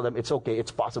inspire. Tell them it's okay,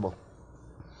 it's possible.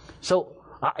 So,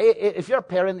 if you're a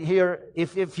parent here,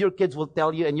 if your kids will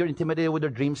tell you and you're intimidated with their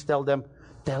dreams, tell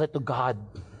it to God.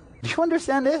 Do you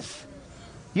understand this?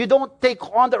 You don't take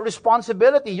on that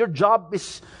responsibility. Your job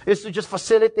is to just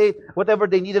facilitate whatever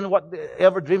they need and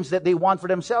whatever dreams that they want for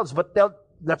themselves. But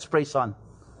let's pray, son.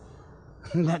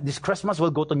 This Christmas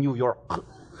we'll go to New York.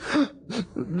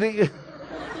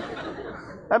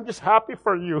 I'm just happy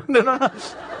for you. No,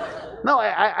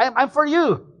 I'm for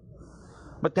you.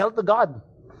 But tell to God.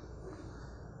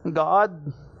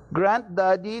 God, grant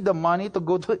Daddy the money to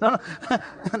go to...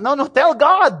 No, tell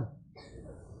God.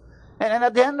 And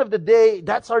at the end of the day,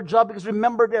 that's our job, because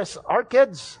remember this, our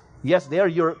kids, yes, they are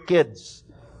your kids.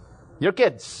 Your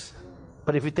kids.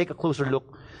 But if you take a closer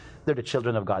look, they're the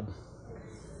children of God.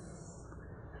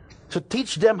 So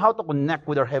teach them how to connect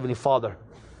with our Heavenly Father.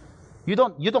 You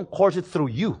don't course it through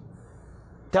you.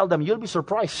 Tell them, you'll be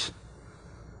surprised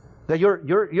that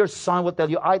your son will tell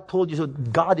you, I told you so.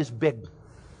 God is big.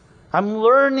 I'm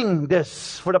learning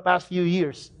this for the past few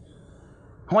years.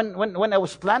 When I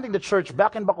was planting the church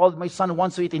back in Bacolod, my son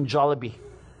wants to eat in Jollibee.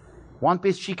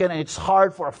 1-piece chicken, and it's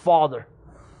hard for a father,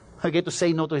 okay, to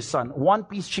say no to his son.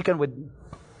 1-piece chicken with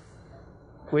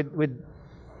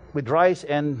rice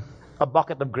and a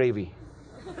bucket of gravy.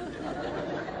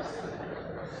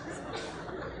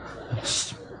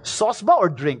 Sauce ba or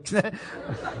drinks?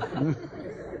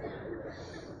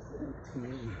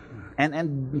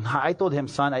 And I told him,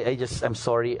 son, I'm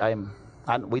sorry.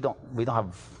 We don't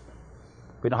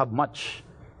have much,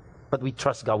 but we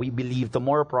trust God. We believe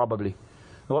tomorrow probably.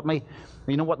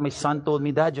 You know what my son told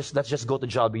me? Dad, let's just go to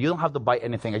Jollibee. You don't have to buy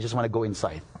anything. I just want to go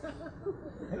inside.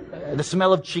 The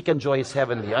smell of chicken joy is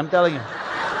heavenly. I'm telling you.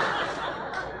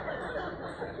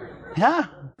 Yeah.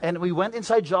 And we went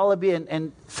inside Jollibee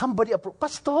and somebody approached,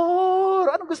 Pastor,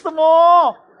 anong gusto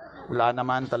mo? Wala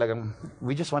naman talagang,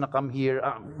 we just wanna come here.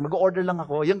 Mag-order lang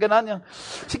ako. Yung ganon.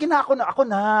 Sige na, ako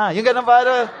na. Yung ganon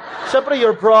para, syempre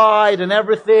your pride and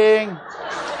everything.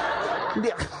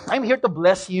 I'm here to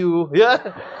bless you. Yeah.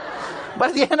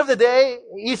 But at the end of the day,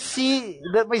 you see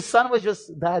that my son was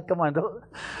just, Dad, come on.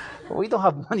 We don't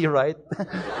have money, right?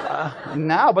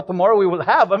 Now, but tomorrow we will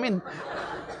have.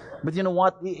 But you know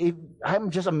what?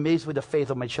 I'm just amazed with the faith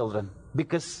of my children,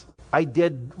 because I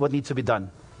did what needs to be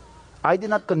done. I did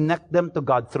not connect them to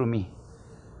God through me.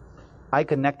 I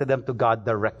connected them to God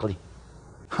directly.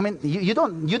 You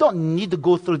don't need to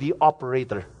go through the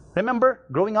operator. Remember,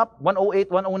 growing up,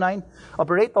 108, 109,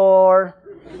 operator.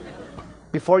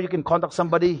 Before you can contact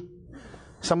somebody,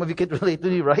 some of you can relate to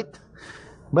me, right?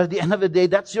 But at the end of the day,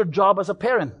 that's your job as a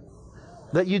parent.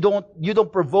 That you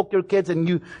don't provoke your kids, and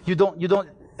you don't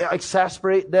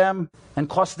exasperate them and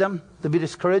cause them to be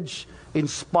discouraged.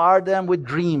 Inspire them with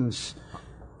dreams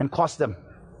and cause them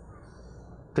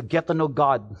to get to know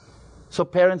God So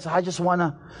parents, I just want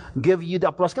to give you the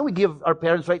applause. Can we give our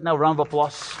parents right now a round of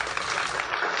applause?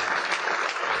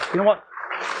 You know what?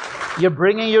 You're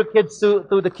bringing your kids to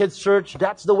the kids' church.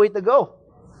 That's the way to go.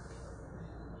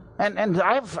 And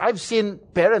I've seen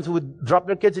parents who would drop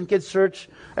their kids in kids' church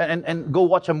and go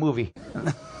watch a movie.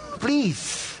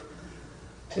 Please.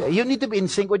 You need to be in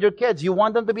sync with your kids. You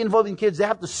want them to be involved in kids. They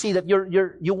have to see that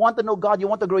you want to know God. You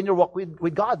want to grow in your walk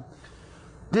with God.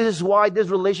 This is why this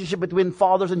relationship between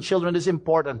fathers and children is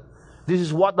important. This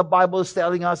is what the Bible is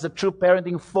telling us. That true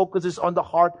parenting focuses on the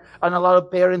heart. And a lot of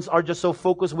parents are just so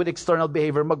focused with external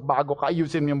behavior. Magbago ka,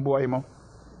 ayusin mo yung buhay mo.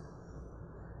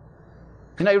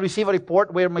 And I received a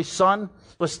report where my son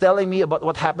was telling me about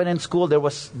what happened in school. There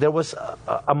was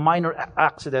a minor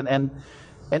accident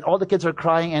and all the kids are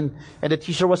crying and the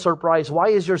teacher was surprised. Why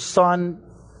is your son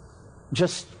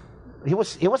he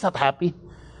was not happy,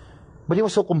 but he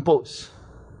was so composed.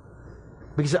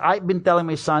 Because I've been telling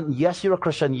my son, yes, you're a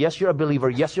Christian, yes, you're a believer,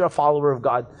 yes, you're a follower of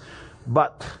God,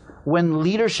 but when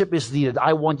leadership is needed,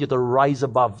 I want you to rise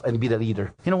above and be the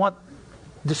leader. You know what?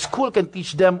 The school can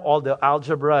teach them all the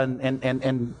algebra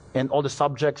and all the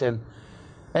subjects and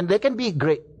they can be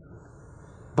great.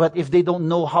 But if they don't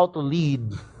know how to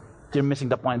lead, they're missing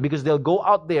the point. Because they'll go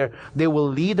out there, they will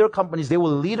lead their companies, they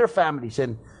will lead their families,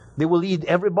 and they will lead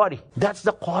everybody. That's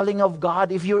the calling of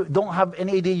God. If you don't have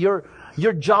any idea,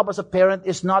 your job as a parent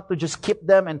is not to just keep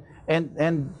them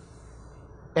and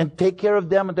take care of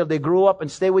them until they grow up and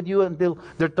stay with you until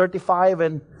they're 35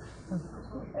 and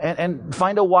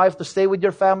find a wife to stay with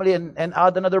your family and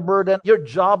add another burden. Your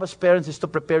job as parents is to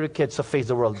prepare your kids to face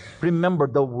the world. Remember,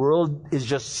 the world is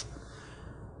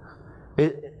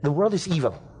the world is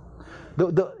evil.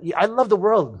 I love the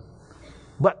world,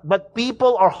 but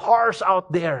people are harsh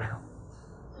out there.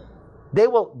 They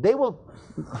will.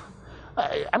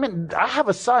 I mean, I have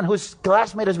a son whose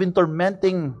classmate has been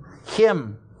tormenting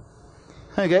him.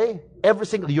 Okay, every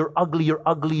single you're ugly, you're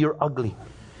ugly, you're ugly.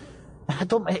 I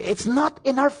told him, it's not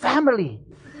in our family.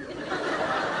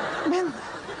 Man,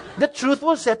 the truth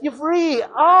will set you free.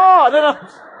 Oh, no.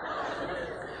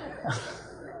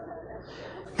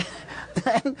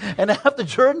 And I have to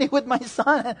journey with my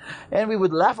son. And we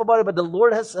would laugh about it, but the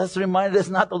Lord has reminded us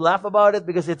not to laugh about it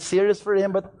because it's serious for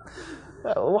him. But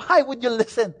why would you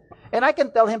listen? And I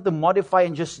can tell him to modify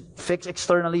and just fix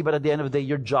externally, but at the end of the day,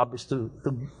 your job is to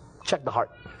check the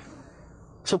heart.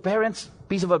 So parents,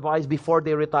 piece of advice before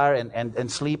they retire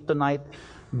and sleep tonight,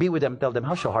 be with them, tell them,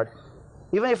 how's your heart?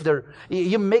 Even if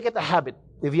you make it a habit.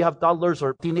 If you have toddlers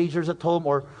or teenagers at home,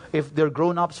 or if they're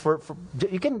grown-ups,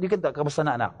 you can kamusta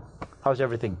na anak? How's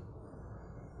everything?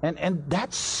 And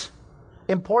that's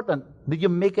important. That you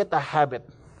make it a habit.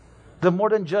 The more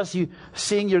than just you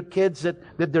seeing your kids that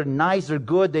they're nice, they're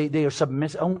good, they are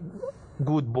submissive. Oh,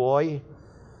 good boy.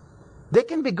 They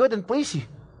can be good and please you.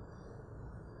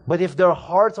 But if their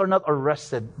hearts are not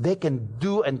arrested, they can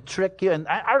do and trick you. And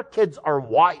our kids are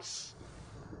wise.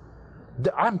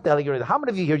 I'm telling you, how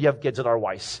many of you here you have kids that are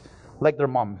wise? Like their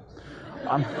mom.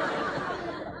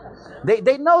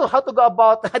 They know how to go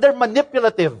about, they're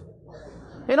manipulative.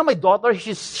 You know, my daughter,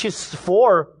 she's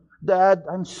 4. Dad,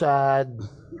 I'm sad.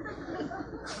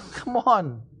 Come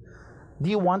on. Do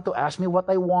you want to ask me what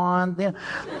I want? You know.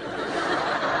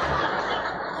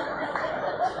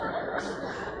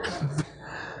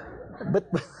 But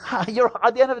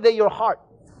at the end of the day, your heart.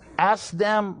 Ask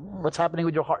them what's happening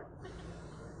with your heart.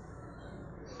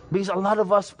 Because a lot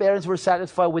of us parents were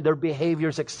satisfied with their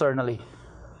behaviors externally.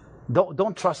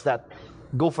 Don't trust that.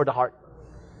 Go for the heart.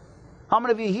 How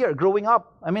many of you here growing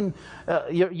up? I mean,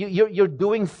 you're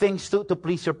doing things to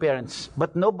please your parents,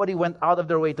 but nobody went out of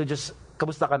their way to just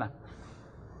kamusta ka na.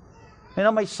 You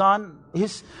know, my son,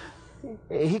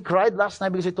 he cried last night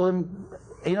because I told him,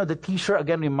 you know, the teacher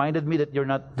again reminded me that you're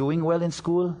not doing well in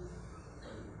school.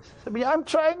 I mean, I'm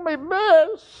trying my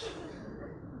best.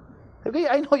 Okay,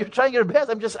 I know you're trying your best.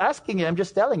 I'm just asking you. I'm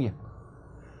just telling you.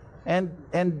 And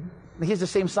he's the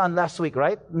same son last week,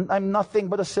 right? I'm nothing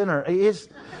but a sinner. He is.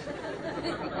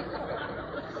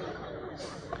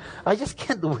 I just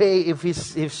can't wait if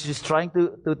she's trying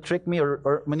to trick me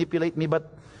or manipulate me.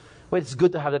 But it's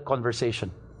good to have that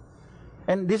conversation.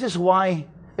 And this is why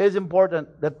it is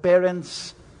important that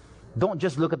parents don't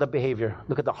just look at the behavior.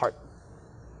 Look at the heart.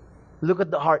 Look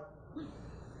at the heart.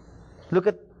 Look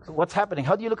at what's happening.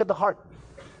 How do you look at the heart?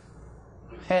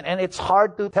 And it's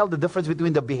hard to tell the difference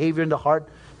between the behavior and the heart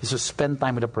is to spend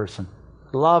time with a person.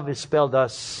 Love is spelled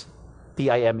as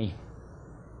T-I-M-E.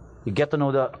 You get to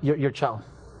know your child.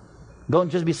 Don't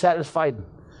just be satisfied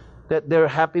that they're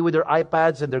happy with their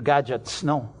iPads and their gadgets.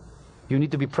 No. You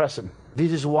need to be present.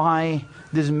 This is why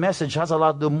this message has a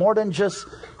lot to do more than just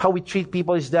how we treat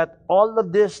people. Is that all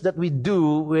of this that we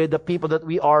do with the people that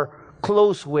we are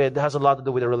close with has a lot to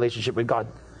do with a relationship with God.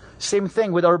 Same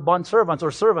thing with our bond servants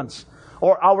or servants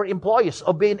or our employees.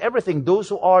 Obey in everything those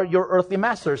who are your earthly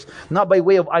masters, not by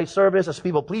way of eye service as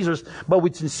people pleasers, but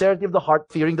with sincerity of the heart,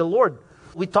 fearing the Lord.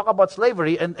 We talk about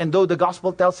slavery, and though the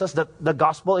gospel tells us that the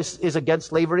gospel is against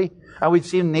slavery, and we've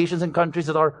seen nations and countries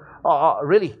that are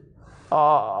really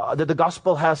that the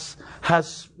gospel has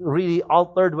really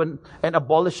altered and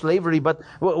abolished slavery. But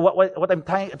what I'm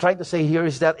trying to say here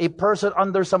is that a person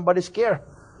under somebody's care,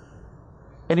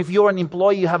 and if you're an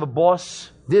employee, you have a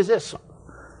boss, this is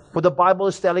what the Bible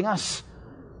is telling us.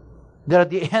 That at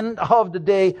the end of the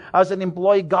day, as an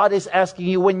employee, God is asking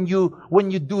you, when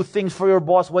you do things for your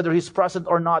boss, whether he's present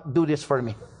or not, do this for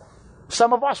me.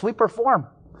 Some of us, we perform.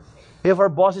 If our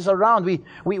boss is around,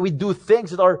 we do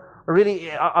things that are really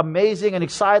amazing and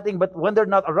exciting, but when they're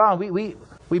not around,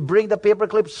 we bring the paper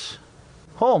clips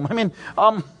home. I mean,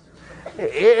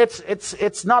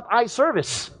 it's not eye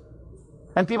service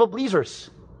and people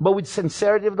pleasers, but with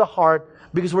sincerity of the heart,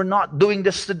 because we're not doing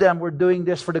this to them, we're doing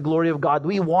this for the glory of God.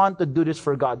 We want to do this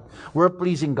for God. We're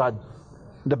pleasing God.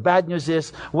 The bad news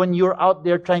is, when you're out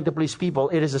there trying to please people,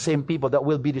 it is the same people that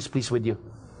will be displeased with you,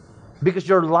 because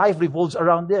your life revolves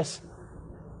around this.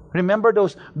 Remember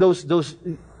those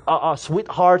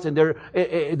sweethearts, and they're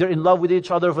in love with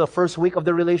each other for the first week of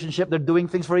their relationship. They're doing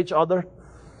things for each other,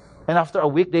 and after a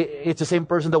week, it's the same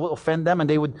person that will offend them, and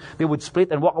they would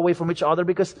split and walk away from each other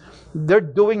because they're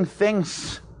doing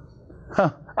things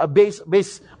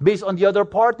based on the other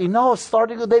party. No,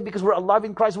 starting today, because we're alive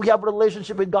in Christ, we have a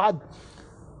relationship with God.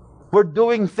 We're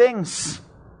doing things,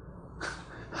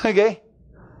 okay,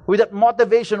 with that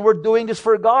motivation. We're doing this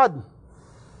for God.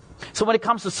 So when it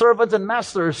comes to servants and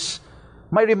masters,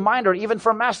 my reminder, even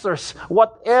for masters,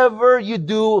 whatever you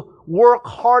do, work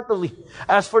heartily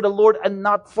as for the Lord and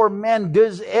not for men.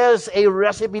 This is a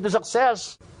recipe to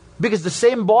success. Because the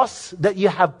same boss that you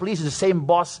have pleased is the same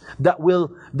boss that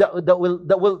will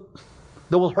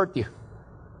hurt you.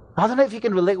 I don't know if you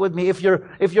can relate with me. If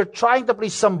you're trying to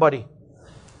please somebody,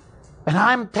 and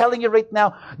I'm telling you right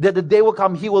now that the day will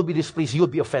come, he will be displeased. You'll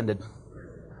be offended,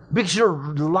 because your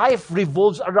life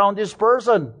revolves around this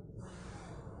person.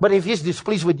 But if he's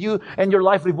displeased with you and your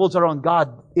life revolves around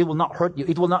God, it will not hurt you.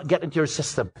 It will not get into your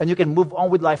system. And you can move on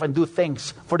with life and do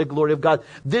things for the glory of God.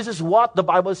 This is what the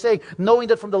Bible is saying. Knowing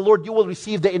that from the Lord you will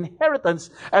receive the inheritance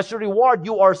as your reward.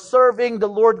 You are serving the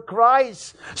Lord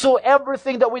Christ. So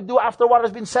everything that we do after what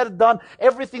has been said and done,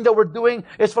 everything that we're doing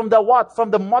is from the what? From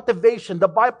the motivation, the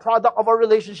byproduct of our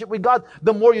relationship with God.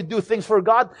 The more you do things for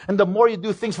God, and the more you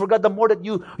do things for God, the more that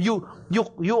you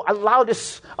allow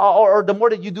this, or the more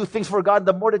that you do things for God,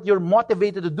 the more that you're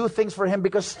motivated to do things for Him.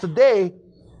 Because today,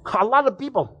 a lot of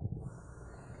people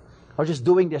are just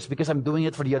doing this because I'm doing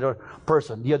it for the other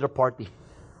person, the other party.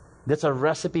 That's a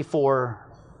recipe for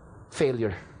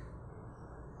failure.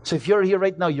 So if you're here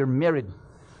right now, you're married,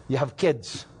 you have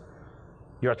kids,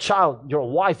 you're a child, you're a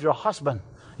wife, you're a husband,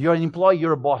 you're an employee,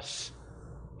 you're a boss.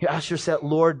 You ask yourself,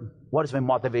 Lord, what is my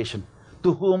motivation?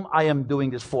 To whom I am doing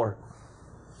this for?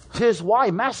 Here's why.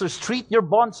 Masters, treat your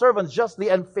bond servants justly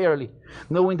and fairly,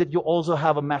 knowing that you also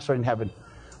have a master in heaven.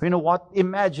 You know what?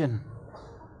 Imagine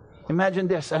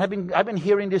this. And I've been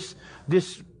hearing this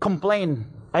complaint.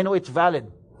 I know it's valid.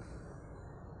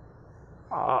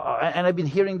 And I've been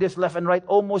hearing this left and right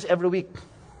almost every week.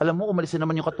 Alam mo, umalis na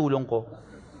naman yung katulong ko.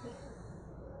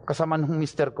 Kasama ng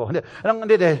mister ko.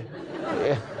 Hindi.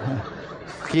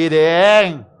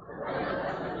 Kidding.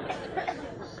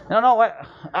 No,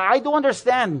 I do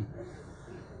understand.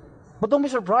 But don't be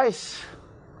surprised.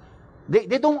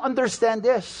 They don't understand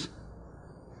this.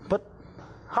 But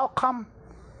how come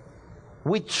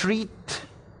we treat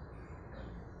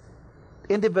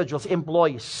individuals,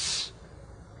 employees,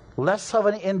 less of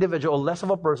an individual, less of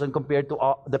a person compared to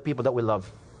the people that we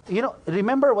love? You know,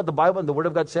 remember what the Bible and the Word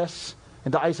of God says?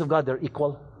 In the eyes of God, they're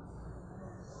equal.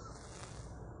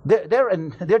 They're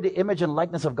the image and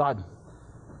likeness of God.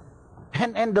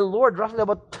 And the Lord, roughly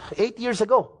about 8 years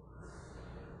ago,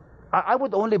 I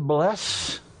would only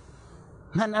bless,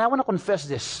 and I want to confess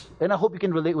this, and I hope you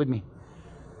can relate with me.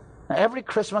 Every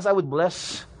Christmas, I would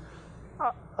bless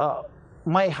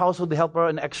my household helper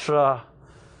an extra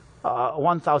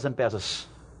 1,000 pesos.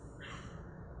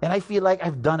 And I feel like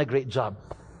I've done a great job.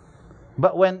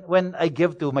 But when I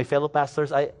give to my fellow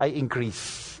pastors, I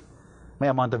increase my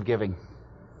amount of giving.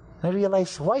 And I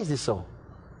realize, why is this so?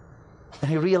 And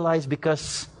I realize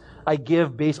because I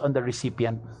give based on the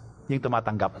recipient, yung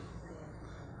tumatanggap.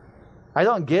 I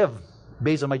don't give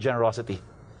based on my generosity.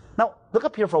 Now, look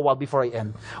up here for a while before I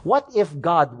end. What if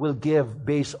God will give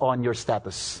based on your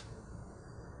status?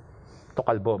 To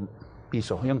kalbo,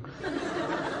 piso. Yung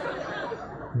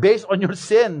based on your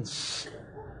sins.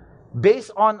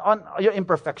 Based on your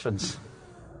imperfections.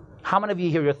 How many of you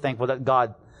here are thankful that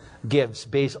God gives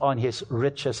based on His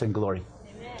riches and glory?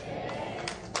 Amen.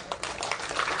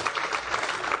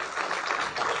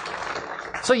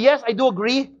 So yes, I do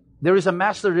agree. There is a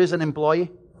master, there is an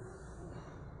employee.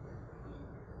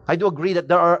 I do agree that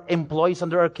there are employees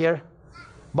under our care.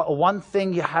 But one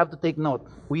thing you have to take note.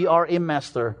 We are a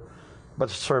master, but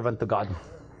a servant to God.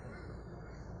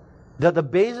 That the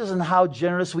basis on how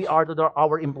generous we are to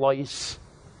our employees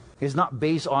is not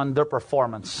based on their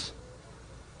performance.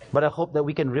 But I hope that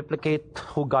we can replicate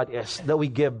who God is. That we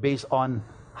give based on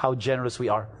how generous we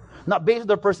are. Not based on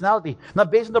their personality. Not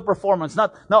based on their performance.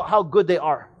 Not how good they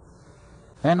are.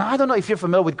 And I don't know if you're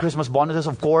familiar with Christmas bonuses,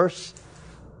 of course.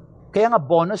 Kaya nga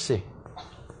bonus eh.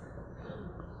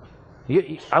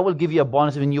 I will give you a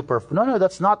bonus when you perform. No,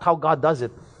 that's not how God does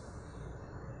it.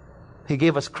 He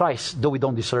gave us Christ, though we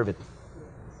don't deserve it.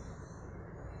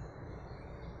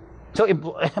 So,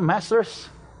 masters,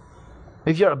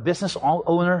 if you're a business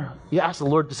owner, you ask the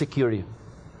Lord to secure you.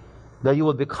 That you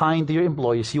will be kind to your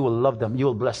employees, you will love them, you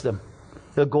will bless them.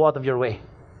 They'll go out of your way.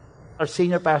 Our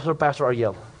senior pastor, Pastor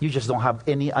Ariel, you just don't have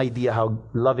any idea how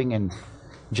loving and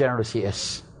generous he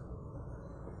is.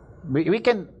 We've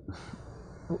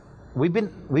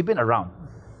been around.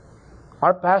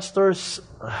 Our pastors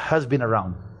has been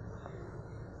around.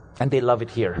 And they love it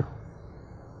here.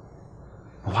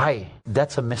 Why?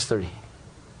 That's a mystery.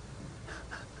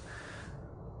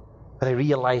 But I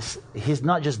realize He's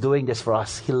not just doing this for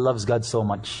us. He loves God so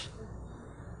much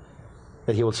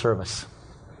that He will serve us.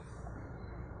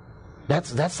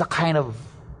 That's the kind of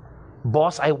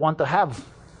boss I want to have.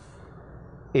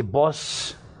 A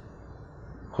boss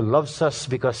who loves us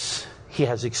because he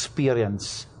has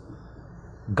experienced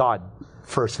God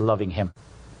first loving him.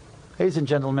 Ladies and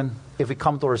gentlemen, if we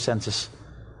come to our senses,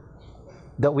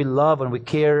 that we love and we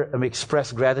care and we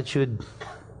express gratitude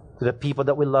to the people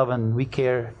that we love and we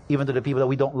care, even to the people that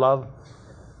we don't love,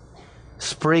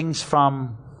 springs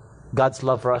from God's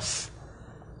love for us,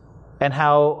 and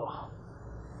how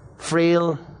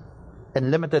frail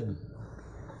and limited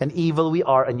and evil we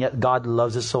are, and yet God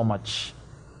loves us so much.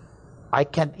 I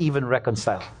can't even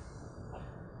reconcile.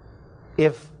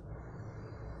 If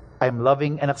I'm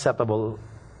loving and acceptable,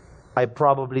 I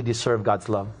probably deserve God's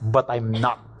love, but I'm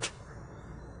not.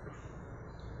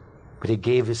 But He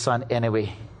gave His Son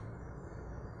anyway.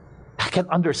 I can't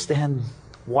understand,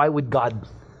 why would God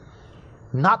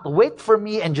not wait for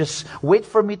me and just wait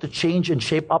for me to change and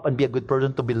shape up and be a good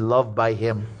person to be loved by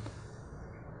Him?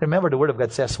 Remember, the Word of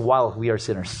God says, while we are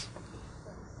sinners,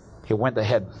 He went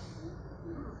ahead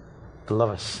to love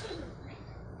us.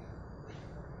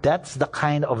 That's the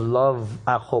kind of love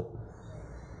I hope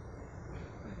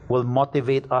will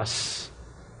motivate us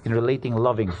in relating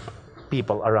loving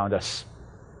people around us.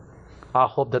 I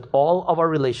hope that all of our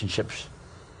relationships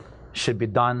should be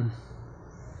done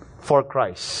for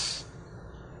Christ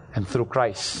and through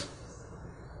Christ.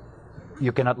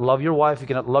 You cannot love your wife, you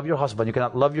cannot love your husband, you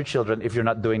cannot love your children if you're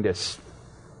not doing this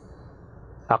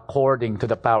according to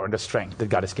the power and the strength that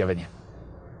God has given you.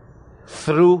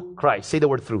 Through Christ. Say the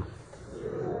word through.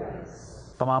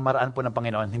 Pamamaraan po ng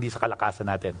Panginoon, hindi sa kalakasan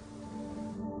natin.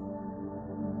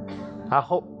 I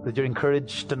hope that you're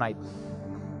encouraged tonight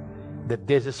that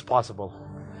this is possible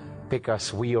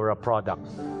because we are a product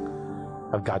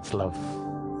of God's love.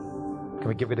 Can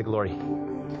we give you the glory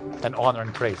and honor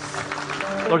and praise?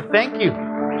 Lord, thank you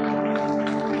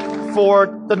for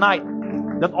tonight,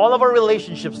 that all of our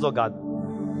relationships, Lord God,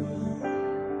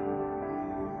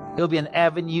 it'll be an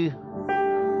avenue,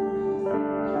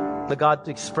 Lord God,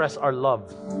 to express our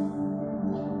love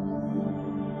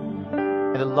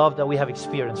and the love that we have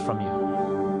experienced from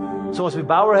you. So as we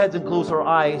bow our heads and close our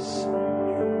eyes,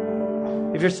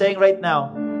 if you're saying right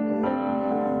now,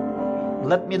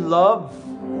 let me love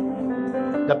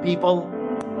the people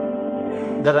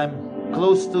that I'm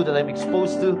close to, that I'm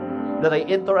exposed to, that I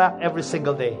interact every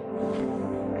single day.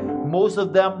 Most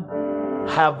of them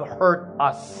have hurt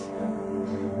us.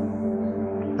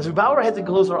 As we bow our heads and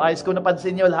close our eyes, kung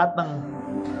napansin niyo, lahat ng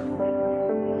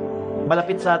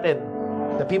malapit sa atin,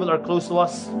 the people that are close to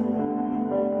us,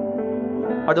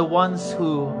 are the ones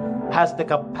who has the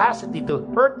capacity to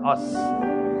hurt us.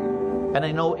 And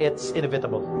I know it's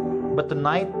inevitable. But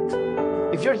tonight,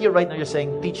 if you're here right now, you're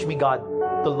saying, teach me, God,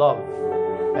 to love.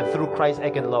 And through Christ,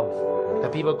 I can love. The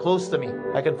people close to me,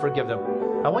 I can forgive them.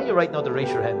 I want you right now to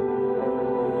raise your hand.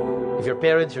 If your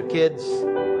parents, your kids,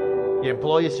 Your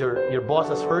employees, your boss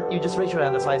has hurt you, just raise your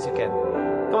hand as high as you can.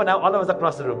 Come on now, all of us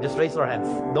across the room, just raise our hands.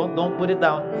 Don't put it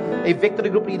down. A victory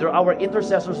group leader, our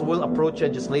intercessors will approach you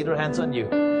and just lay their hands on you.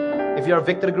 If you're a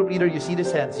victory group leader, you see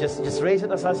these hands, just raise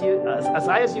it as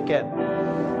high as you can.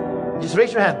 Just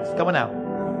raise your hands. Come on now.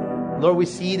 Lord, we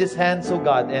see these hands, oh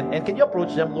God, and can you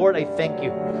approach them? Lord, I thank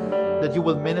you that you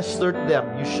will minister to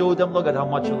them. You show them, Lord God, how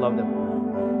much you love them.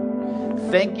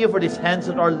 Thank you for these hands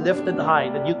that are lifted high,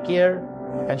 that you care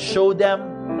and show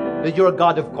them that you're a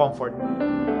God of comfort.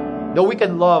 That we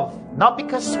can love, not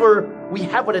because we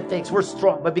have what it takes, we're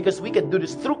strong, but because we can do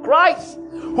this through Christ,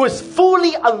 who is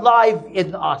fully alive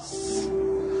in us.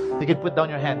 You can put down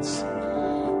your hands.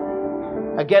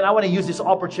 Again, I want to use this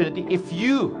opportunity. If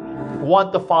you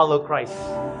want to follow Christ,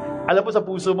 alam mo sa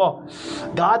puso mo,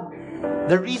 God,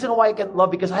 the reason why I can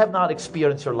love because I have not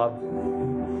experienced your love.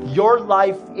 Your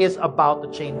life is about to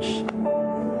change.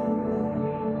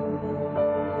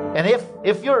 And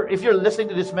if you're listening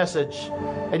to this message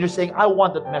and you're saying, I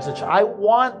want that message, I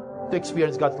want to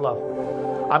experience God's love.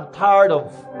 I'm tired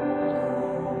of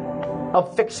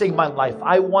fixing my life.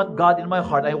 I want God in my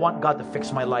heart. I want God to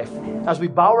fix my life. As we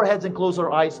bow our heads and close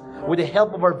our eyes with the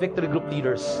help of our victory group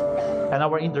leaders and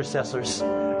our intercessors,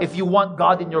 if you want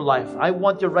God in your life, I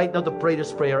want you right now to pray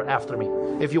this prayer after me.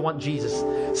 If you want Jesus,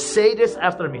 say this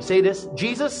after me. Say this: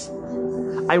 Jesus,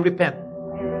 I repent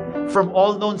from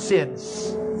all known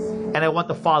sins and I want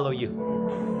to follow you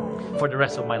for the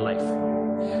rest of my life.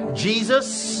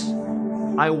 Jesus,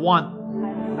 I want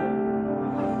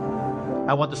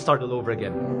to start all over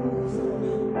again.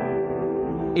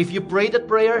 If you pray that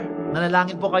prayer,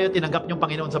 nanalangin po kayo, tinanggap niyo ang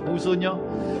Panginoon sa puso niyo,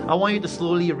 I want you to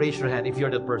slowly raise your hand if you're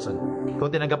that person.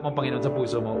 Kung tinanggap mo ang Panginoon sa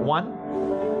puso mo.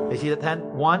 1. I see that hand.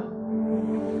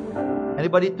 1.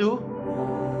 Anybody?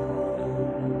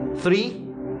 2.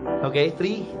 3. Okay,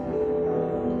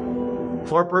 3.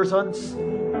 4 persons.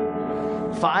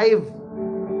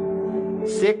 5.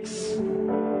 6.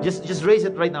 Just raise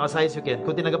it right now as high as you can.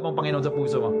 Kung tinanggap mo ang Panginoon sa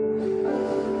puso mo.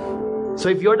 So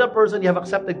if you're that person, you have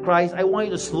accepted Christ, I want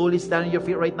you to slowly stand on your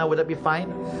feet right now. Would that be fine?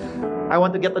 I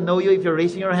want to get to know you. If you're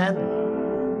raising your hand,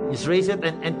 just raise it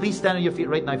and please stand on your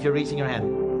feet right now if you're raising your hand.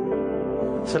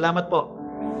 Salamat po.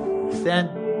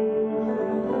 Stand.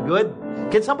 Good.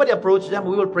 Can somebody approach them?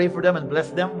 We will pray for them and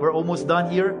bless them. We're almost done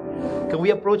here. Can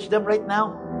we approach them right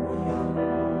now?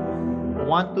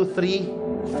 1, 2, 3,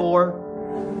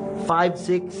 4, 5,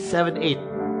 6, 7, 8.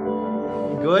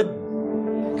 Good.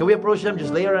 Can we approach them?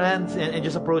 Just lay our hands and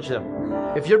just approach them.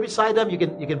 If you're beside them, you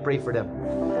can pray for them.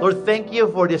 Lord, thank you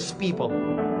for these people.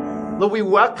 Lord, we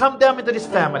welcome them into this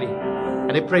family.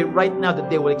 And I pray right now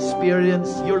that they will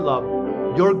experience your love,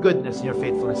 your goodness, and your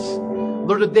faithfulness.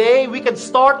 Lord, today we can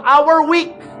start our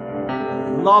week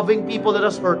loving people that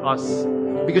has hurt us.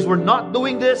 Because we're not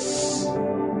doing this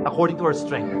according to our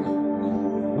strength.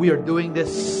 We are doing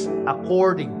this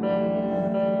according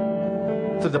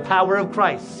to the power of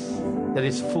Christ that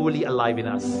is fully alive in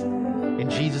us. In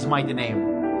Jesus' mighty name.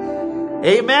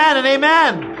 Amen and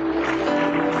amen.